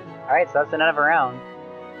 All right, so that's the end of a round.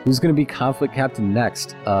 Who's going to be conflict captain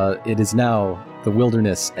next? It is now the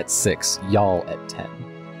wilderness at 6, y'all at 10.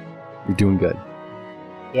 You're doing good.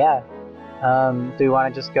 Yeah. Do we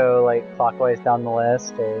want to just go like clockwise down the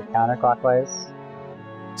list or counterclockwise?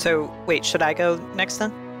 So wait, should I go next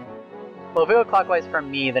then? Well, if we go clockwise from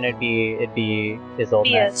me, then it'd be his old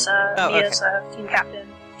man. As team captain,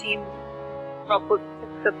 team.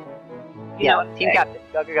 Team captain.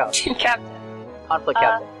 Go. Team captain. Conflict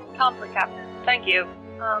captain. Conflict captain. Thank you.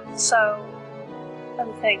 So let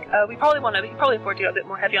me think. We probably afford to go a bit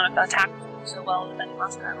more heavy on attack so well defending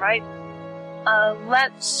last time, right?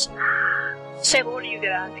 Let's. Sable, what are you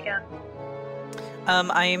good at again?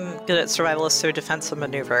 I'm good at survivalist, so defensive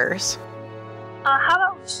maneuvers. How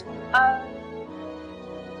about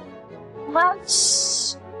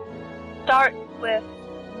let's start with,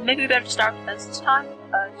 maybe we better start with defense this time,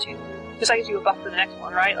 because I guess you a buff for the next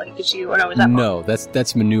one, right? Like it gives you, or no, is that No, one?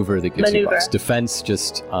 that's maneuver that gives you buffs. Defense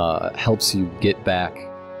just helps you get back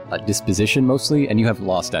disposition mostly, and you haven't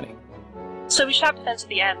lost any. So we should have defense at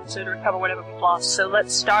the end, so to recover whatever we've lost. So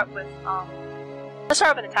let's start with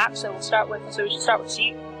an attack. So we should start with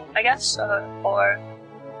Zeke, I guess, and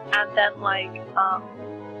then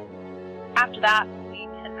after that we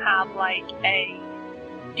can have a.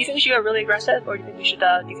 Do you think we should go really aggressive, or do you think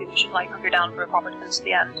we should hunker down for a proper defense at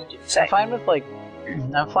the end? I'm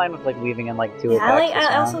fine with leaving in 2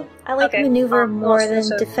 attacks. I like maneuver more than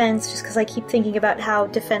defense, just because I keep thinking about how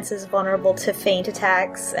defense is vulnerable to feint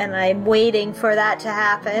attacks, and I'm waiting for that to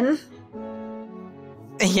happen.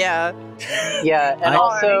 Yeah. Yeah, and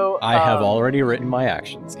I have already written my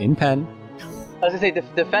actions in pen. I was gonna say,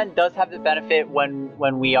 defend does have the benefit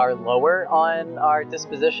when we are lower on our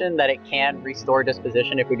disposition that it can restore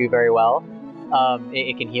disposition if we do very well.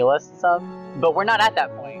 It can heal us some, but we're not at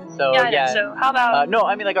that point. So So how about? No,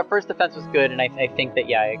 I mean our first defense was good, and I think that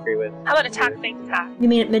I agree with. How about attack, feint, attack? You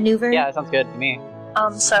mean maneuver? Yeah, that sounds good to me.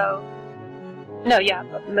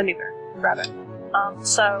 Maneuver rather.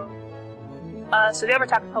 So the other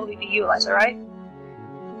attack would probably be you, Eliza, right?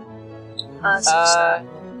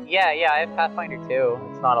 Yeah, I have Pathfinder too.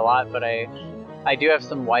 It's not a lot, but I I do have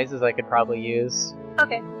some wises I could probably use.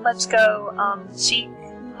 Okay, let's go Zeke,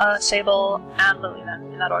 Sable, and Lily then,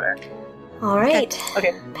 in that order. Alright.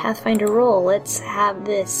 Okay. Pathfinder roll. Let's have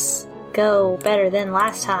this go better than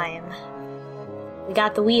last time. We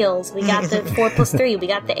got the wheels, we got the 4 plus 3, we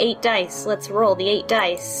got the 8 dice. Let's roll the 8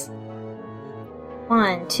 dice.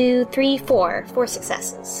 1, 2, 3, 4. 4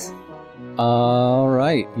 successes.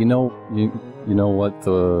 Alright. You know what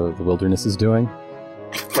the wilderness is doing?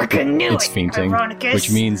 I freaking knew It's fainting. Ironicus. Which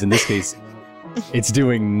means in this case, it's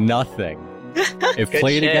doing nothing. If Good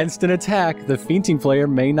played shit. against an attack, the fainting player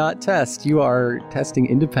may not test. You are testing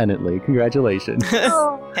independently. Congratulations.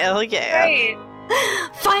 Oh, Hell yeah. great!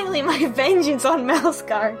 Finally, my vengeance on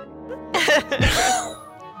Malscar.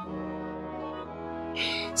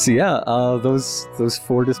 So yeah, those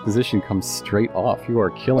 4 disposition come straight off. You are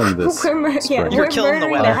killing this. we're spring. You're we're killing the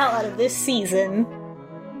murdering weather. the hell out of this season.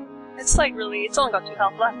 It's like really, it's only got 2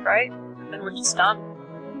 health left, right? And then we're just done.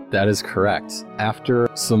 That is correct. After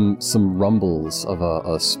some rumbles of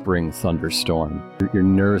a spring thunderstorm, you're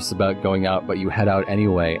nervous about going out, but you head out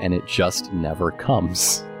anyway, and it just never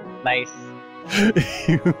comes. Nice.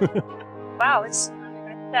 Wow, it's a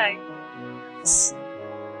great day. It's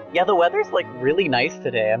Yeah, the weather's like really nice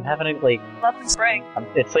today. I'm having it like lovely spring.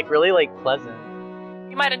 it's like really like pleasant.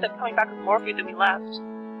 We might end up coming back with more food than we left.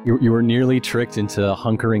 You were nearly tricked into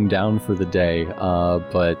hunkering down for the day,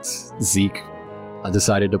 but Zeke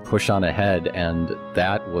decided to push on ahead, and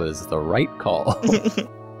that was the right call.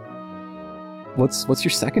 What's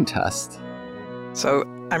your second test? So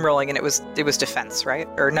I'm rolling, and it was defense, right?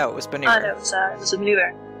 Or no, it was maneuver. No, it was a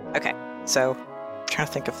maneuver. Okay, so I'm trying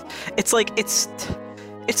to think of. It's like it's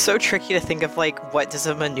so tricky to think of like what does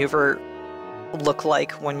a maneuver look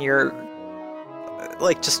like when you're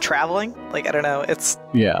like just traveling. Like I don't know. It's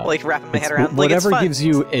Yeah. like wrapping my It's head around. whatever like, it's fun.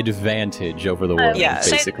 gives you advantage over the world, Yeah.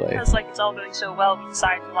 basically. Because like it's all going so well, we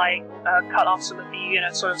decided to like cut off some of the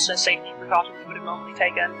sort of safety precautions we would have normally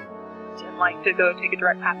taken, and like to go take a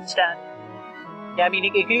direct path instead. Yeah, I mean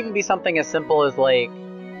it could even be something as simple as like,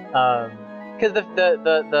 because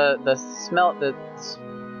the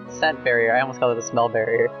scent barrier. I almost call it the smell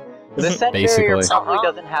barrier. The scent barrier Basically. probably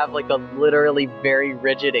doesn't have like a literally very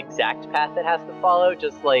rigid exact path it has to follow.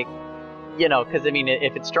 Just like, because I mean,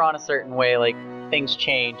 if it's drawn a certain way, like things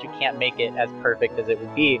change. You can't make it as perfect as it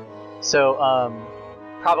would be. So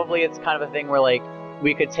probably it's kind of a thing where like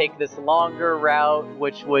we could take this longer route,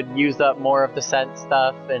 which would use up more of the scent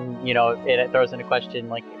stuff, and it throws into question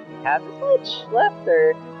like if we have this much left,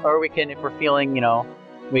 or we can, if we're feeling,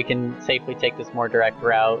 we can safely take this more direct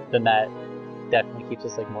route. Then that definitely keeps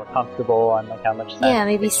us like more comfortable on like how much scent. Yeah,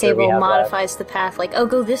 maybe extra we Sable have modifies the path, like, oh,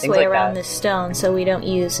 go this Things way like around that. this stone so we don't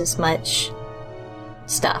use as much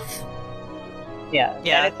stuff. left. Yeah,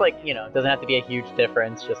 Yeah. and it's like it doesn't have to be a huge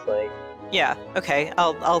difference. Just like Yeah. Okay.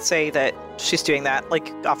 I'll say that she's doing that,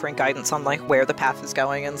 like offering guidance on like where the path is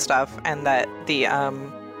going and stuff, and that the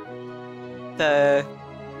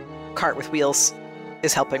cart with wheels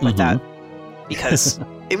is helping with that because I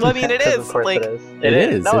mean it 'cause is of course like it is. It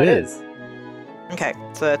is. No, it it is. okay.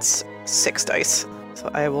 So that's 6 dice. So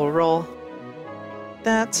I will roll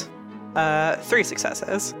that. 3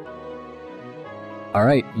 successes. All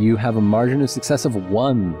right, you have a margin of success of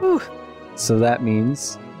 1. Whew. So that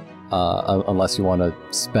means, unless you want to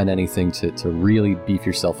spend anything to really beef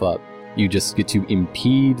yourself up, you just get to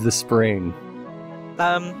impede the spring.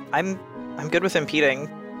 I'm good with impeding.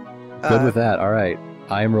 Good with that. All right,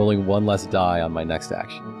 I am rolling 1 less die on my next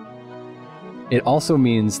action. It also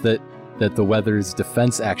means that the weather's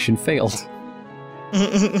defense action failed.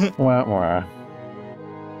 Wah, wah.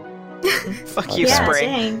 Fuck you, Yeah,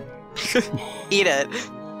 spring. dang. Eat it.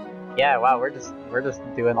 Yeah, wow, we're just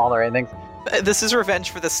doing all the right things. This is revenge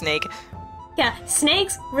for the snake. Yeah,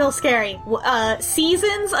 snakes, real scary.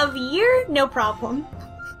 Seasons of year, no problem.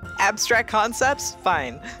 Abstract concepts,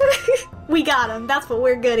 fine. We got them. That's what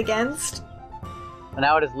we're good against. And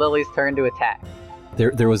now it is Lily's turn to attack.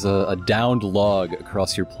 There was a downed log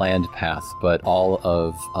across your planned path, but all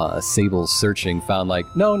of Sable's searching found like,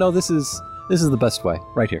 no, this is the best way,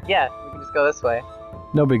 right here. Yeah, we can just go this way.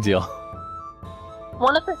 No big deal.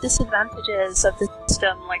 One of the disadvantages of the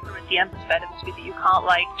system, like from a DM perspective, is that you can't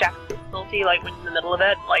like jack the difficulty like when you're in the middle of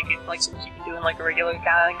it, like it's like something you can do in like a regular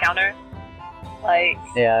encounter. Like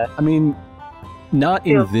Yeah. I mean, not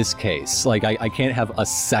in Yeah. this case. Like, I can't have a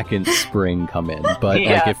second spring come in, but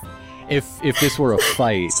Yeah. like if this were a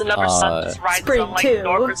fight, it's another sun just rises Spring on like two. the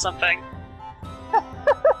north or something.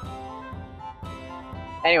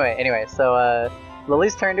 Anyway, so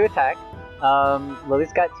Lily's turn to attack.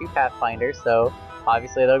 Lily's got 2 Pathfinders, so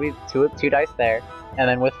obviously there'll be two dice there. And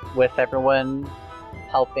then with everyone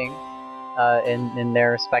helping, in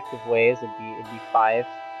their respective ways. It'd be 5.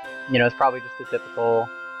 You know, it's probably just the typical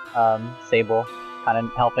Sable, kind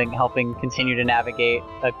of helping continue to navigate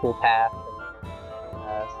a cool path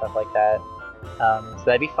and stuff like that. So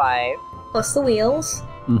that'd be 5. Plus the wheels.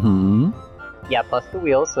 Mm-hmm. Yeah, plus the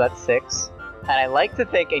wheels, so that's 6. And I like to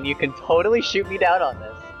think, and you can totally shoot me down on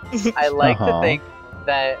this, I like to think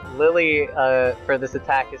that Lily, for this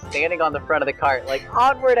attack, is standing on the front of the cart, like,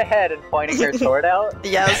 onward ahead and pointing her sword out.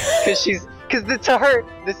 Yes. Because to her,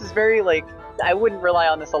 this is very, like, I wouldn't rely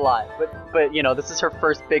on this a lot, but you know, this is her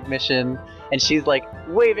first big mission, and she's, like,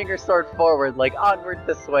 waving her sword forward, like, onward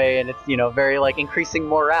this way, and it's, you know, very, like, increasing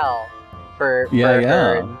morale for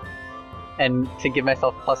her. And to give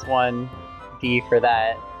myself plus 1d for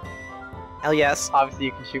that. Hell yes. Obviously,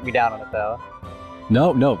 you can shoot me down on it, though.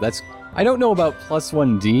 No, that's... I don't know about plus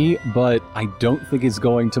 1d, but I don't think it's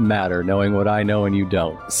going to matter, knowing what I know and you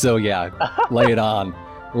don't. So yeah, lay it on.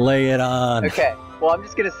 Lay it on. Okay, well, I'm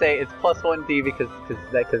just gonna say it's plus 1d because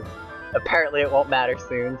apparently it won't matter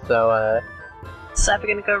soon, so, Is that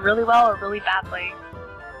going to go really well or really badly?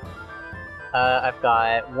 I've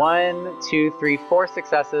got 1, 2, 3, 4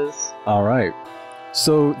 successes. All right.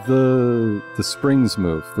 So the springs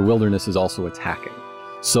move. The wilderness is also attacking.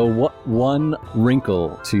 So what one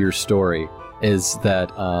wrinkle to your story is that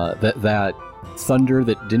that thunder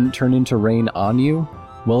that didn't turn into rain on you,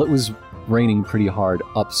 well, it was raining pretty hard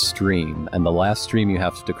upstream, and the last stream you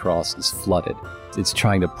have to cross is flooded. It's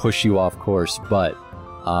trying to push you off course, but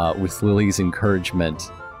with Lily's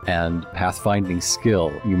encouragement and pathfinding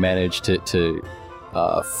skill, you manage to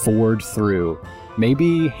ford through,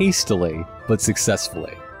 maybe hastily, but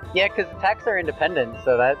successfully. Yeah, because attacks are independent,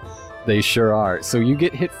 so that's... They sure are. So you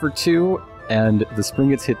get hit for 2, and the spring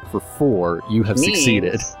gets hit for 4. You have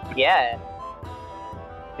succeeded. Yeah.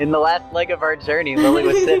 In the last leg of our journey, Lily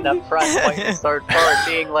was sitting up front, pointing the sword forward,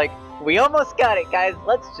 being like, "We almost got it, guys.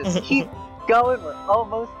 Let's just keep going. We're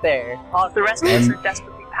almost there." The rest of us are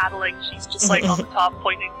desperately paddling. She's just like on the top,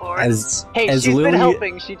 pointing forward. As she's Lily... been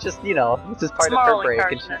helping. She just, you know, this is part of her break.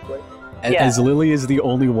 And she's like, As Lily is the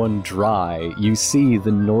only one dry, you see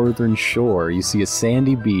the northern shore. You see a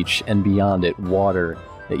sandy beach, and beyond it, water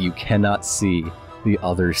that you cannot see the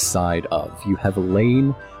other side of. You have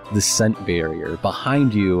lain the scent barrier.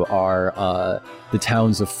 Behind you are the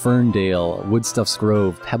towns of Ferndale, Woodstuff's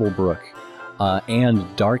Grove, Pebblebrook,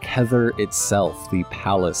 and Dark Heather itself, the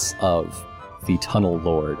palace of the Tunnel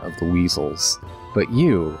Lord of the Weasels. But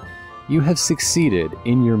you have succeeded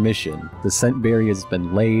in your mission. The scent barrier has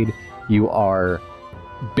been laid. You are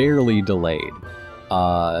barely delayed.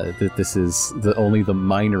 That this is only the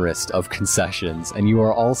minorest of concessions, and you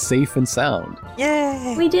are all safe and sound.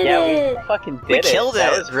 Yay! We did it! We fucking did We it. killed it.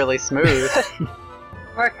 That was really smooth.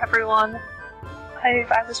 Work, everyone. I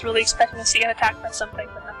was really expecting to see an attack by something,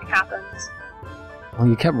 but nothing happens. Well,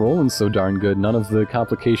 you kept rolling so darn good, none of the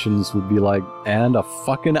complications would be like, and a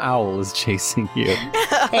fucking owl is chasing you.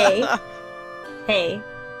 Hey.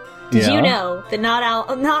 Did you know that not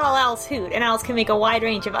all owls hoot, and owls can make a wide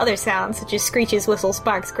range of other sounds, such as screeches, whistles,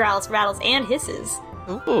 barks, growls, rattles, and hisses?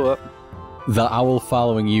 Ooh. The owl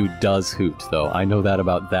following you does hoot, though. I know that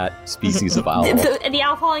about that species of owl. The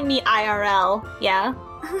owl following me IRL, yeah?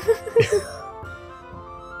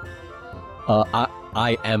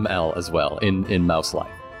 IML as well, in mouse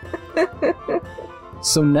life.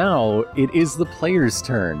 So now, it is the player's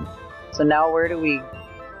turn. So now where do we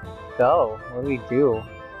go? What do we do?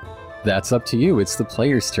 That's up to you. It's the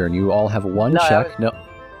player's turn. You all have one check.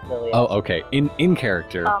 Lily. Oh, okay. In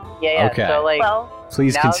character. Yeah. Okay. So like,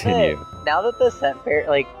 please continue. Now that the scent fair,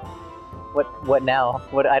 like, what now?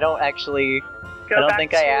 What I don't actually. I don't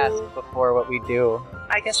think I asked before what we do.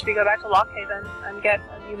 I guess we go back to Lockhaven and get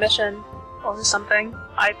a new mission or something.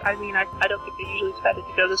 I mean, I don't think they usually expect it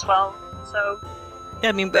to go this well. So. Yeah,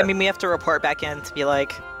 I mean, we have to report back in to be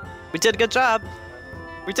like, we did a good job.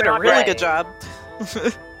 We did a really good job.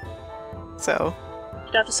 So. You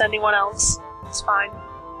don't have to send anyone else. It's fine.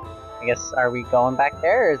 I guess, are we going back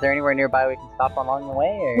there, or is there anywhere nearby we can stop along the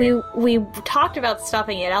way? Or? We talked about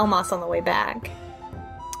stopping at Elmas on the way back.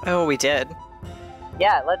 Oh, we did.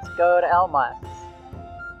 Yeah, let's go to Elmas.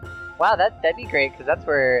 Wow, that'd be great, because that's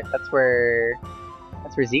where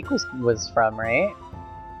Zeke was from, right?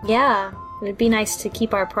 Yeah, it'd be nice to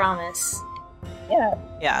keep our promise. Yeah.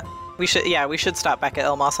 Yeah, we should stop back at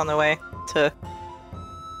Elmas on the way to.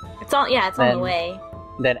 It's on the way.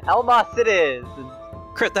 Then Elmas it is.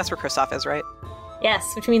 That's where Kristoff is, right?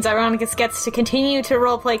 Yes, which means Ironicus gets to continue to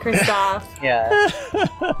roleplay Kristoff. Yeah.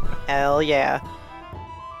 Hell yeah.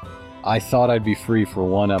 I thought I'd be free for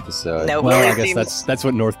one episode. No, well, I guess that's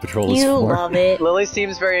what North Patrol is for. You love it. Lily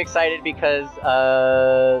seems very excited because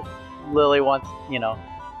Lily wants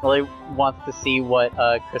to see what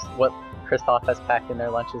Kristoff has packed in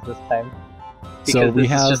their lunches this time. Because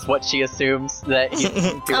this is just what she assumes that he's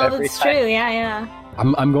going to do every that's time. true, yeah.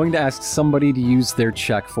 I'm going to ask somebody to use their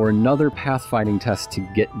check for another pathfinding test to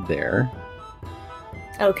get there.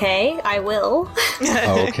 Okay, I will.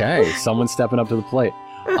 Okay, someone's stepping up to the plate.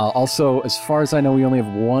 Also, as far as I know, we only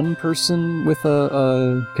have one person with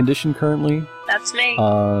a condition currently. That's me.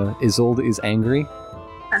 Isolde is angry.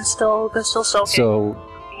 I'm still sulking. So,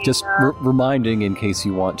 just reminding in case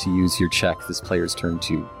you want to use your check this player's turn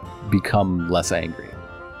to become less angry.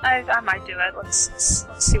 I might do it. Let's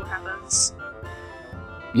see what happens.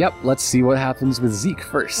 Yep, let's see what happens with Zeke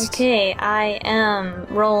first. Okay, I am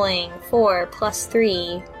rolling 4 +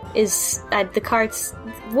 3. Is the cart's...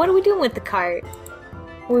 What are we doing with the cart?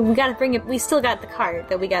 We gotta bring it... We still got the cart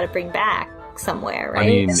that we gotta bring back somewhere, right? I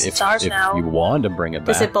mean, It's ours now. if you want to bring it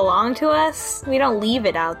back. Does it belong to us? We don't leave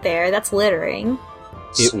it out there. That's littering.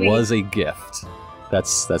 It was a gift.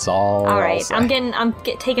 That's all. All right, I'll say. I'm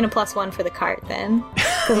taking a +1 for the cart then,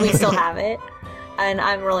 because we still have it, and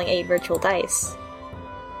I'm rolling 8 virtual dice.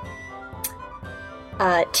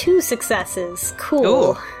 2 successes. Cool.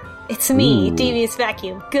 Ooh. It's me, Ooh. Devious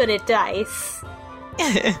Vacuum, good at dice.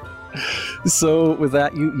 So with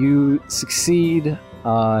that, you succeed,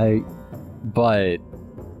 but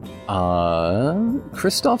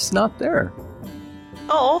Kristoff's not there.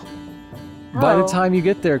 Oh. By the Oh. time you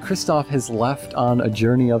get there, Kristoff has left on a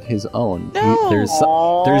journey of his own. No.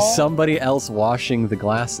 There's somebody else washing the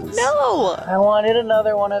glasses. No! I wanted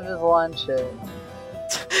another one of his lunches.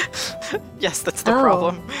 Yes, that's the Oh.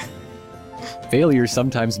 problem. Failure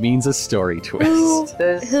sometimes means a story twist.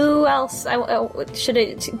 Who else?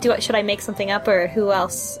 Should I make something up, or who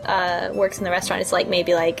else works in the restaurant? It's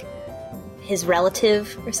maybe his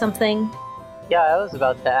relative or something. Yeah, I was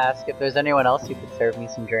about to ask if there's anyone else who could serve me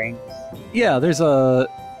some drinks. Yeah, there's a...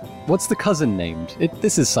 What's the cousin named?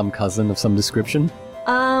 This is some cousin of some description.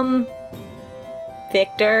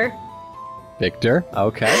 Victor. Victor?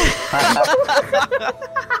 Okay.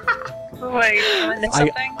 Wait, I missed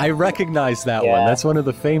something? I recognize that one. Yeah. That's one of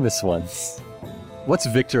the famous ones. What's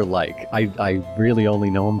Victor like? I really only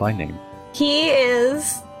know him by name. He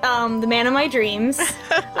is the man of my dreams. Wait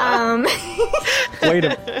a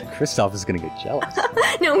minute. Kristoff is gonna get jealous.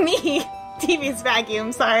 No, me. Devious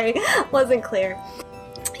Vacuum, sorry. Wasn't clear.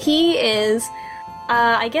 He is,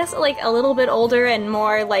 I guess, a little bit older and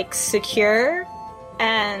more, secure.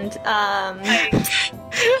 And,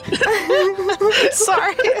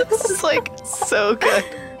 Sorry, it's so good.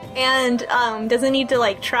 and, doesn't need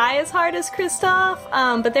to, try as hard as Kristoff,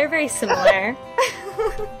 but they're very similar.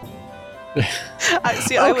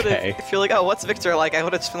 I would have, if you're oh, what's Victor like? I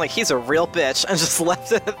would have just been he's a real bitch, and just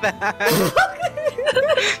left it at that.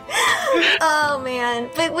 Oh, man.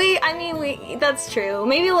 But that's true.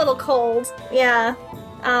 Maybe a little cold. Yeah.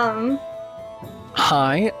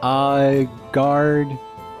 Hi, guard.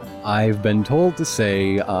 I've been told to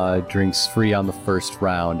say drinks free on the first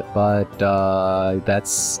round, but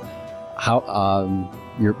that's how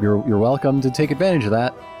you're welcome to take advantage of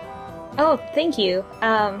that. Oh, thank you.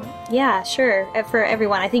 Yeah, sure. For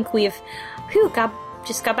everyone, I think we've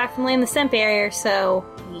just got back from laying the scent barrier, so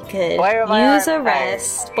we could use a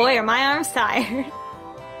rest. Tired. Boy, are my arms tired.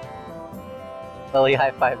 Lily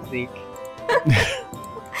high five Zeke.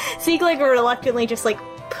 Zeke reluctantly just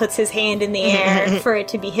puts his hand in the air for it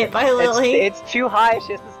to be hit by Lily. It's too high.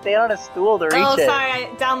 She has to stay on a stool to reach Oh, it. sorry,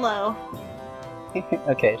 down low.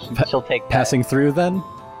 Okay, she'll take that. Passing through then?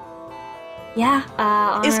 Yeah.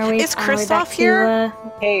 On Is our way, Kristoff on our way back here?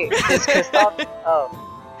 Hey, is Kristoff? Oh,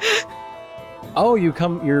 Oh, you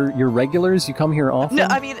come. You're regulars. You come here often. No,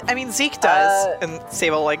 I mean Zeke does, and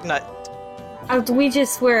Sable not.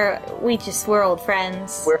 We're old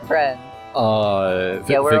friends. we're friends.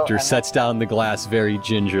 Victor sets down the glass very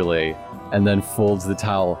gingerly, and then folds the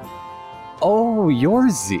towel. Oh, you're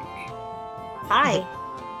Zeke. Hi.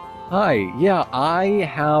 Hi. Yeah, I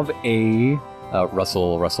have a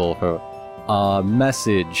Russell.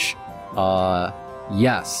 Message.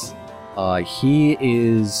 Yes. He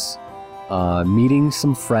is meeting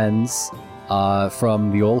some friends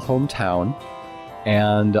from the old hometown,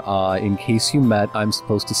 and in case you met, I'm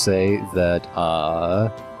supposed to say that.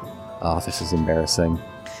 Oh, this is embarrassing.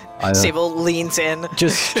 Sable leans in.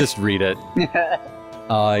 Just read it.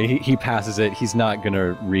 He passes it. He's not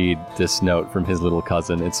gonna read this note from his little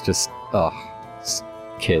cousin. It's just,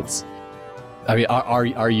 kids. I mean,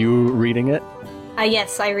 are you reading it?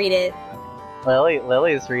 Yes, I read it.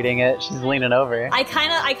 Lily's reading it. She's leaning over. I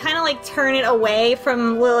kind of turn it away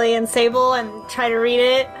from Lily and Sable and try to read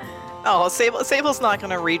it. Oh, Sable's not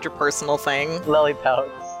gonna read your personal thing. Lily pouts.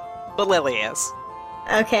 but Lily is.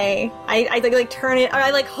 Okay. I like turn it, or I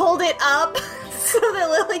like hold it up so that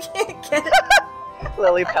Lily can't get it.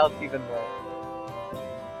 Lily pouts even more.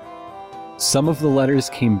 Some of the letters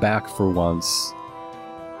came back for once.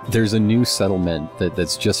 There's a new settlement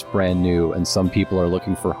that's just brand new, and some people are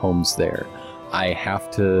looking for homes there. I have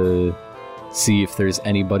to see if there's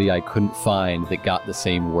anybody I couldn't find that got the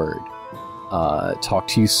same word. Talk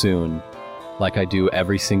to you soon, like I do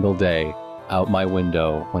every single day, out my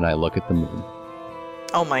window when I look at the moon.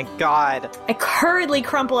 Oh my god. I hurriedly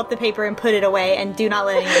crumple up the paper and put it away and do not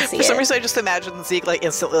let anyone see it. For some reason I just imagine Zeke like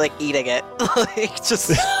instantly like eating it. Like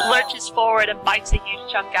just lurches forward and bites a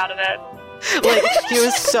huge chunk out of it. Like he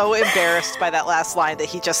was so embarrassed by that last line that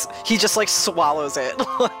he just like swallows it.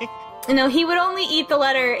 Like no, he would only eat the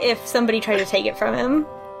letter if somebody tried to take it from him.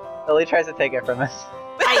 Lily tries to take it from us.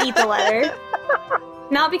 I eat the letter.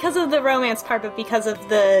 Not because of the romance part, but because of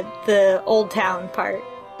the old town part.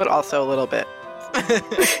 But also a little bit.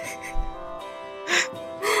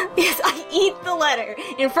 Yes, I eat the letter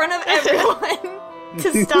in front of everyone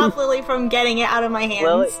to stop Lily from getting it out of my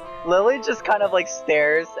hands. Lily just kind of like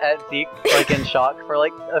stares at Zeke like in shock for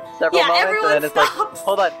like several moments, and then it's stops.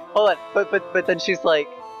 like, hold on, but then she's like,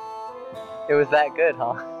 it was that good,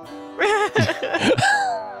 huh?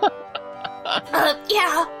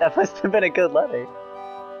 Yeah. That must have been a good letter.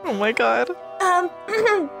 Oh my god.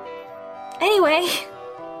 Anyway.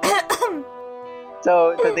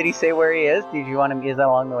 So did he say where he is? Did you want him? Is that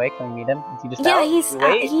along the way? Can we meet him? Is he just out?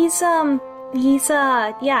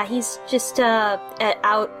 He's just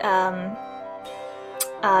out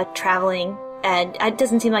traveling, and it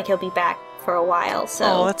doesn't seem like he'll be back for a while. So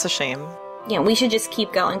oh, that's a shame. Yeah, we should just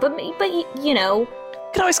keep going. But you know,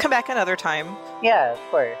 can always come back another time. Yeah, of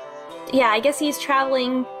course. Yeah, I guess he's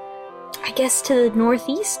traveling. I guess to the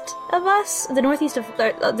northeast of us, the northeast of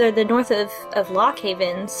the north of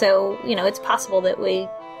Lockhaven. So you know, it's possible that we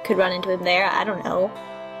could run into him there. I don't know.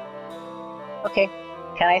 Okay,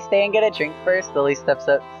 can I stay and get a drink first? Lily sits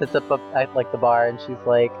up at like the bar, and she's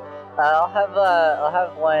like, "I'll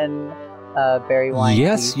have one berry wine."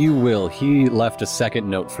 Yes, please. you will. He left a second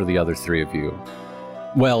note for the other three of you.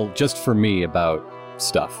 Well, just for me about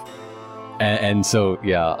stuff. And so,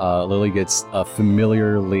 yeah, Lily gets a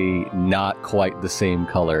familiarly not quite the same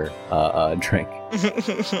color drink.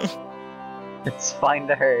 It's fine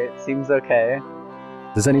to her. It seems okay.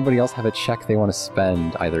 Does anybody else have a check they want to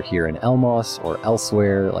spend either here in Elmos or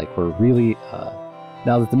elsewhere? Like, we're really,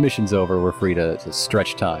 now that the mission's over, we're free to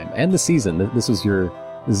stretch time. And the season. This is going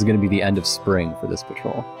to be the end of spring for this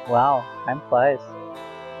patrol. Wow, time flies.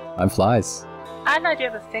 Time flies. I had an idea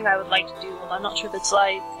of a thing I would like to do, and I'm not sure if it's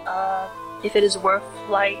like, if it is worth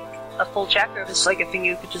like a full check, or if it's like a thing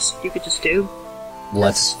you could just do.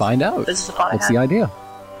 Let's find out. This is the thought. What's the idea?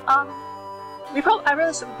 I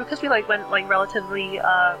realized because we like went like relatively,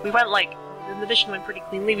 the mission went pretty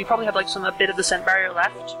cleanly. We probably have like a bit of the scent barrier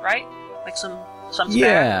left, right? Like some spare.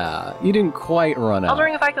 Yeah, you didn't quite run out. I was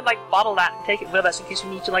wondering if I could like bottle that and take it with us in case we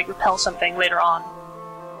need to like repel something later on.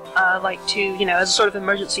 Like to, you know, as a sort of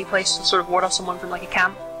emergency place to sort of ward off someone from like a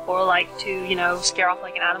camp, or like to, you know, scare off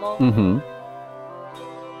like an animal. Mm-hmm.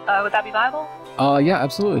 Would that be viable? Yeah,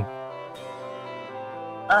 absolutely.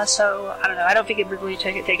 So I don't know. I don't think it'd really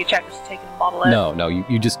take a check just to take it and bottle it. No,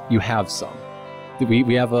 you have some.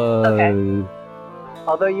 We have a. Okay.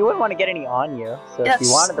 Although you wouldn't want to get any on you, so yes. If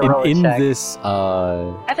you wanted to roll a check. In this,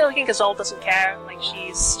 I feel like Inkazole doesn't care. Like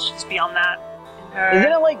she's beyond that. In her.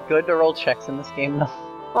 Isn't it like good to roll checks in this game though?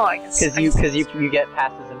 Well, I guess because you get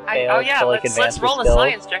passes and fails. Oh yeah, to, like, let's roll a skills.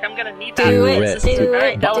 science check. I'm gonna need that. Do This is it.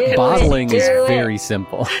 very delicate. Bottling is very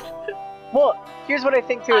simple. Well, here's what I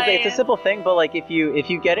think too: is it's a simple thing, but like if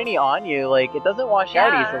you get any on you, like it doesn't wash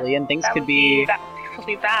out easily, and things could be. That would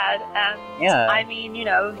be really bad, and yeah. I mean, you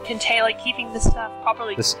know, keeping this stuff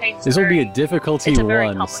properly contained. This will be a difficulty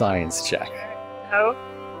 1 science check. No.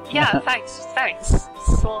 Yeah. thanks.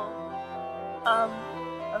 So,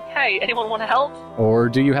 okay. Anyone want to help? Or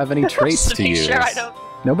do you have any traits to use? Sure, I don't.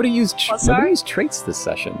 Nobody used traits this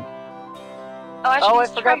session. I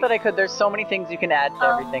forgot that I could. There's so many things you can add to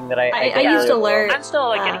everything that I used alert. I'm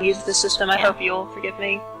still getting used to the system. I hope you'll forgive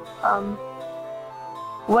me.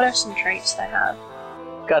 What are some traits I have?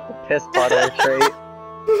 Got the piss butter trait.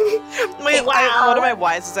 Wait, wow. One of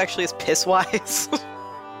my Ys is actually piss wise.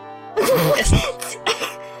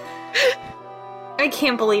 I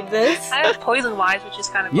can't believe this. I have poison wise, which is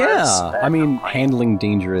kind of Yeah, gross, I mean handling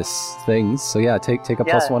dangerous things. So yeah, take a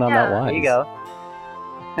 +1 on that wise. There you go.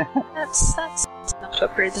 That's enough to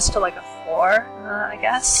upgrade this to like a 4, I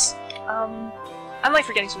guess. I'm like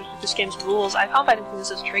forgetting some of this game's rules. I can't find anything that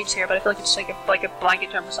says traits here, but I feel like it's like a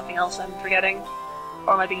blanket term for something else I'm forgetting.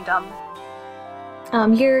 Or am I being dumb?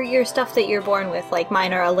 Your stuff that you're born with, like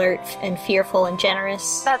mine are alert and fearful and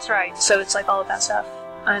generous. That's right. So it's like all of that stuff.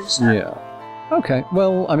 I understand. Yeah. Okay.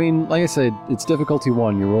 Well, I mean, like I said, it's difficulty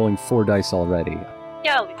 1. You're rolling 4 dice already.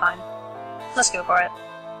 Yeah, it'll be fine. Let's go for it.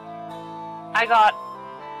 I got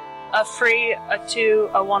a 3, a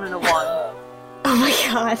 2, a 1, and a 1. Oh my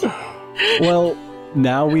god. Well,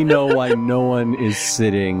 now we know why no one is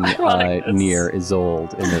sitting near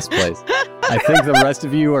Isolde in this place. I think the rest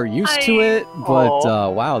of you are used to it, but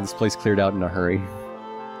wow, this place cleared out in a hurry.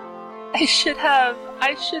 I should have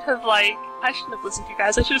listened to you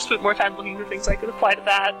guys. I should have spent more time looking for things I could apply to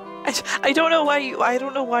that. I don't know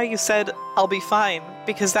why you said I'll be fine,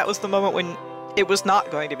 because that was the moment when it was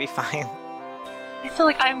not going to be fine. I feel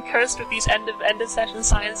like I'm cursed with these end of session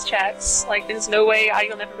science checks. Like, there's no way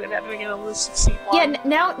I'll never be able to succeed one. Yeah,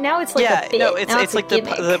 now it's like a bit. No, it's like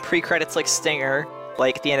gimmick. the pre-credits like stinger,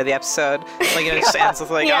 like at the end of the episode. Like it just ends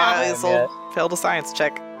with like, Isolde failed a science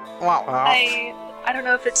check. Wow. I don't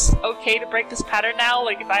know if it's okay to break this pattern now.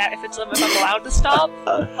 Like if I'm allowed to stop.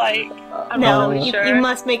 Like I'm not really sure. You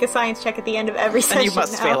must make a science check at the end of every session. And you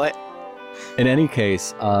must fail it. In any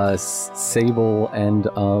case, Sable and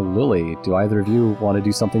Lily, do either of you want to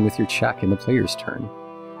do something with your check in the player's turn?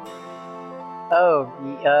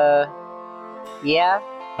 Yeah.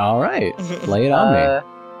 All right, lay it on me.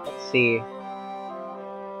 Let's see.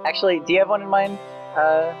 Actually, do you have one in mind,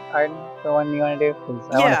 Arden, for one you want to do? I want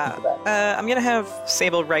to think of that. I'm gonna have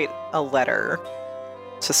Sable write a letter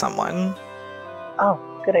to someone. Oh,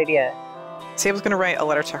 good idea. Sable's gonna write a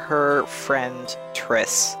letter to her friend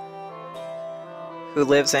Triss, who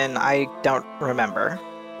lives in, I don't remember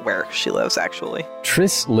where she lives, actually.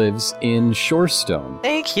 Triss lives in Shorestone.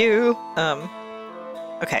 Thank you!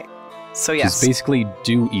 Okay. So yes. It's basically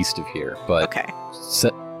due east of here, but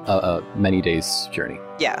set a many days journey.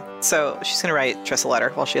 Yeah, so she's gonna write Triss a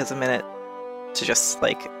letter while she has a minute to just,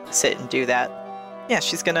 like, sit and do that. Yeah,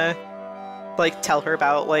 she's gonna, like, tell her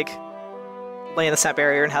about, like, laying the snap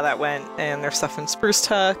barrier and how that went, and their stuff in Spruce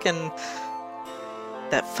Tuck, and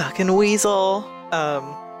that fucking weasel. And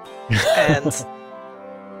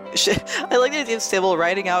I like the idea of Sable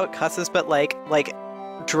writing out cusses, but like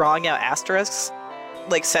drawing out asterisks,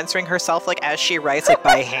 like censoring herself, like as she writes, like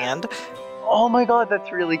by hand. Oh my god,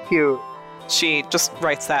 that's really cute. She just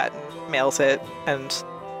writes that and mails it, and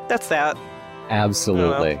that's that.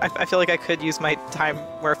 Absolutely. I feel like I could use my time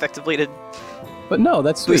more effectively to. But no,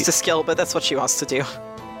 that's sweet. Boost a skill, but that's what she wants to do.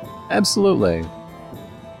 Absolutely.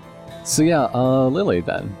 So yeah, Lily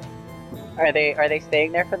then. Are they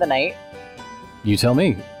staying there for the night? You tell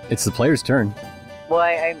me. It's the player's turn. Well,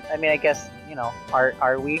 I mean, I guess,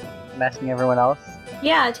 are we messing everyone else?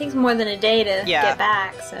 Yeah, it takes more than a day to get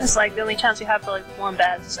back. So it's like the only chance you have for like warm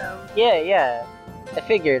beds. So yeah. I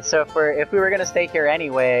figured. So if we were gonna stay here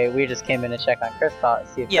anyway, we just came in to check on Kristoff,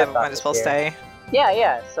 see if Kristoff we might as well stay.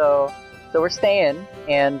 Yeah. So we're staying,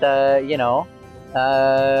 and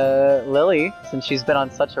Lily, since she's been on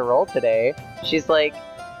such a roll today, she's like,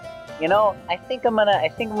 I think I'm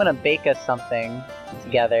gonna bake us something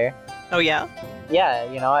together. Oh yeah? Yeah,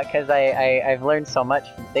 because I've learned so much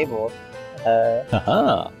from Sable. So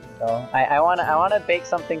I wanna bake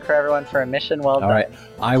something for everyone for a mission well done. All right,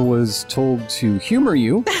 I was told to humor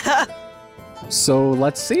you, so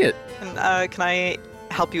let's see it. And can I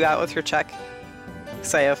help you out with your check?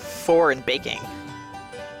 Because I have 4 in baking.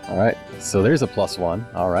 All right, so there's a +1.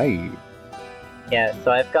 All right. Yeah, so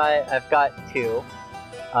I've got 2.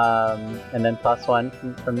 And then +1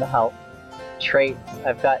 from the help. Traits,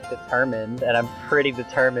 I've got determined, and I'm pretty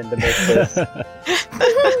determined to make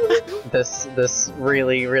this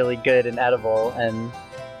really, really good and edible, and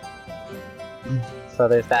so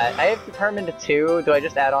there's that. I have determined to 2. Do I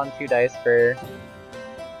just add on 2 dice for...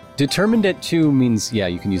 Determined at 2 means, yeah,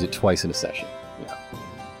 you can use it twice in a session.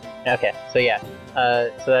 Yeah. Okay, so yeah.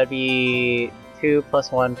 So that'd be 2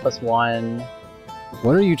 + 1 + 1.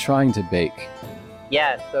 What are you trying to bake?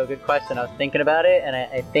 Yeah, so good question. I was thinking about it, and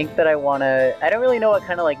I think that I don't really know what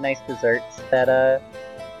kind of like nice desserts that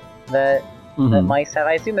mice have.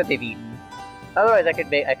 I assume that they've eaten. Otherwise, I could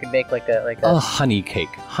make like a honey cake.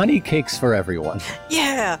 Honey cakes for everyone.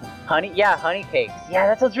 Yeah, honey cakes. Yeah,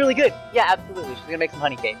 that sounds really good. Yeah, absolutely. She's gonna make some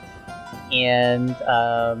honey cakes, and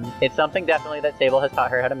it's something definitely that Sable has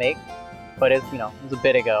taught her how to make. But it was a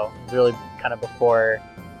bit ago. It was really kind of before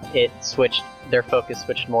their focus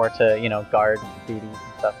switched more to, guard duties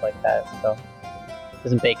and stuff like that. So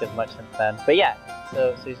doesn't bake as much since then. But yeah,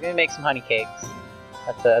 so he's gonna make some honey cakes.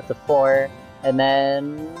 That's a 4. And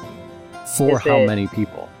then for how many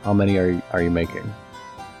people? How many are you making?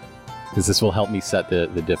 Because this will help me set the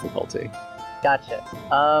difficulty. Gotcha.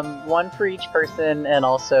 One for each person, and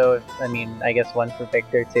also, I guess one for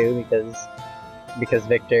Victor too, because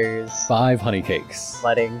Victor's 5 honey cakes.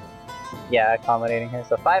 Accommodating her.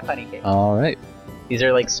 So 5 honey cakes. All right. These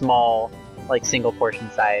are like small, like single portion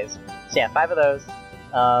size. So yeah, 5 of those.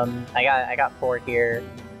 I got 4 here.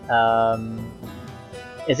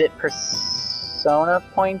 Is it persona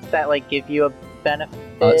points that like give you a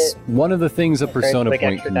benefit? One of the things a persona like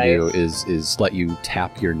point can do is let you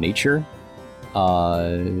tap your nature.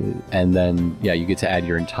 And then, you get to add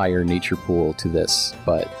your entire nature pool to this,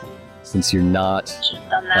 but since you're not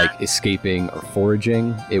like escaping or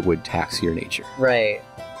foraging, it would tax your nature. Right.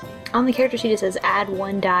 On the character sheet it says add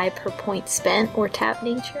 1 die per point spent or tap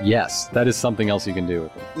nature. Yes, that is something else you can do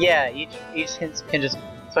with them. Yeah, each hint can just,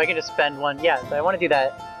 so I can just spend 1. Yeah, so I want to do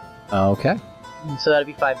that. Okay. So that'd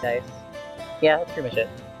be 5 dice. Yeah, that's pretty much it.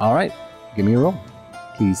 All right, give me a roll,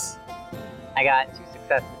 please. I got 2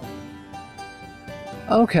 successes.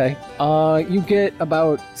 Okay. You get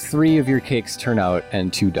about 3 of your cakes turn out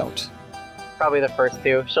and 2 don't. Probably the first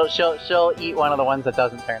 2. She'll eat one of the ones that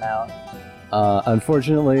doesn't turn out.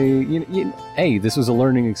 Unfortunately, hey, this was a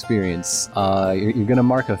learning experience. You're gonna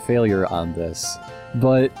mark a failure on this,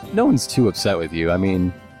 but no one's too upset with you. I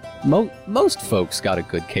mean, most folks got a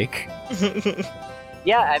good cake.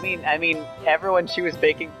 Yeah, I mean, everyone she was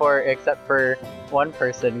baking for, except for one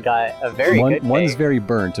person, got a very good cake. One's very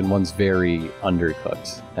burnt and one's very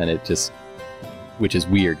undercooked, and which is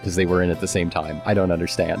weird because they were in at the same time. I don't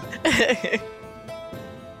understand.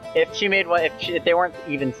 If she made one, if they weren't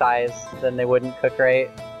even size, then they wouldn't cook right.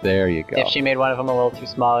 There you go. If she made one of them a little too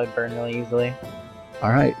small, it'd burn really easily. All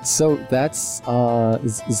right, so that's.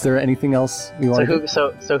 Is there anything else we want to do?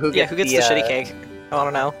 So who gets who gets the shitty cake? I want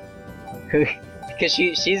to know. Because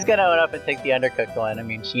she's gonna own up and take the undercooked one. I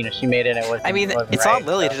mean, she made it. It's on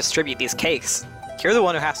Lily to distribute these cakes. You're the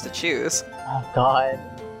one who has to choose. Oh God.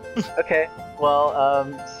 Okay. Well,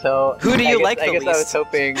 so who do you like the least? I guess I was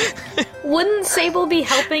hoping. Wouldn't Sable be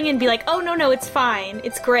helping and be like, "Oh no, it's fine,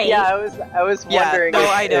 it's great"? Yeah, I was wondering. Yeah, no,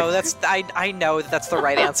 I know I know that's the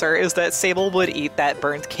right answer. Is that Sable would eat that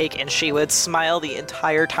burnt cake and she would smile the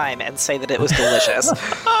entire time and say that it was delicious.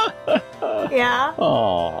 Yeah.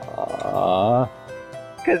 Aww.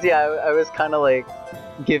 Because I was kind of like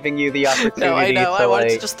giving you the opportunity. No, I know. I wanted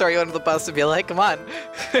to just throw you under the bus and be like, "Come on."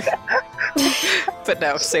 But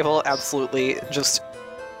no, Sable absolutely just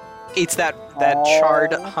eats that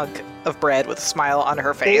charred hunk of bread with a smile on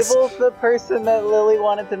her face. Sable's the person that Lily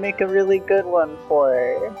wanted to make a really good one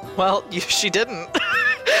for. Well, she didn't.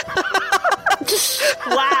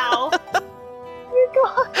 Wow.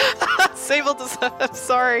 Sable does. I'm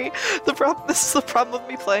sorry. This is the problem with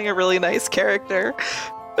me playing a really nice character.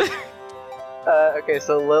 Okay,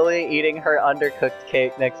 so Lily eating her undercooked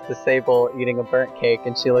cake next to Sable eating a burnt cake,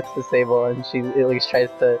 and she looks to Sable and she at least tries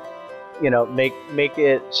to, make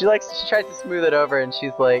it. She tries to smooth it over, and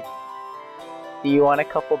she's like, "Do you want a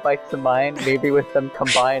couple bites of mine? Maybe with them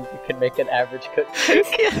combined, you can make an average cooked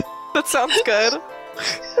cake." Yeah, that sounds good.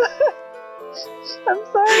 I'm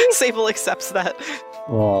sorry. Sable accepts that.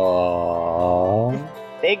 Aww.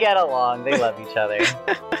 They get along. They love each other.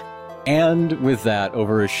 And with that,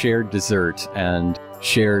 over a shared dessert and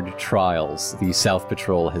shared trials, the South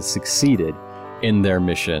Patrol has succeeded in their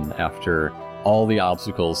mission after all the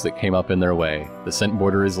obstacles that came up in their way. The scent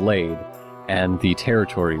border is laid, and the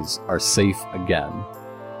territories are safe again.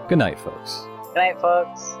 Good night, folks. Good night,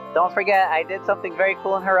 folks. Don't forget, I did something very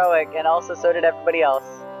cool and heroic, and also so did everybody else.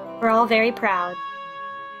 We're all very proud.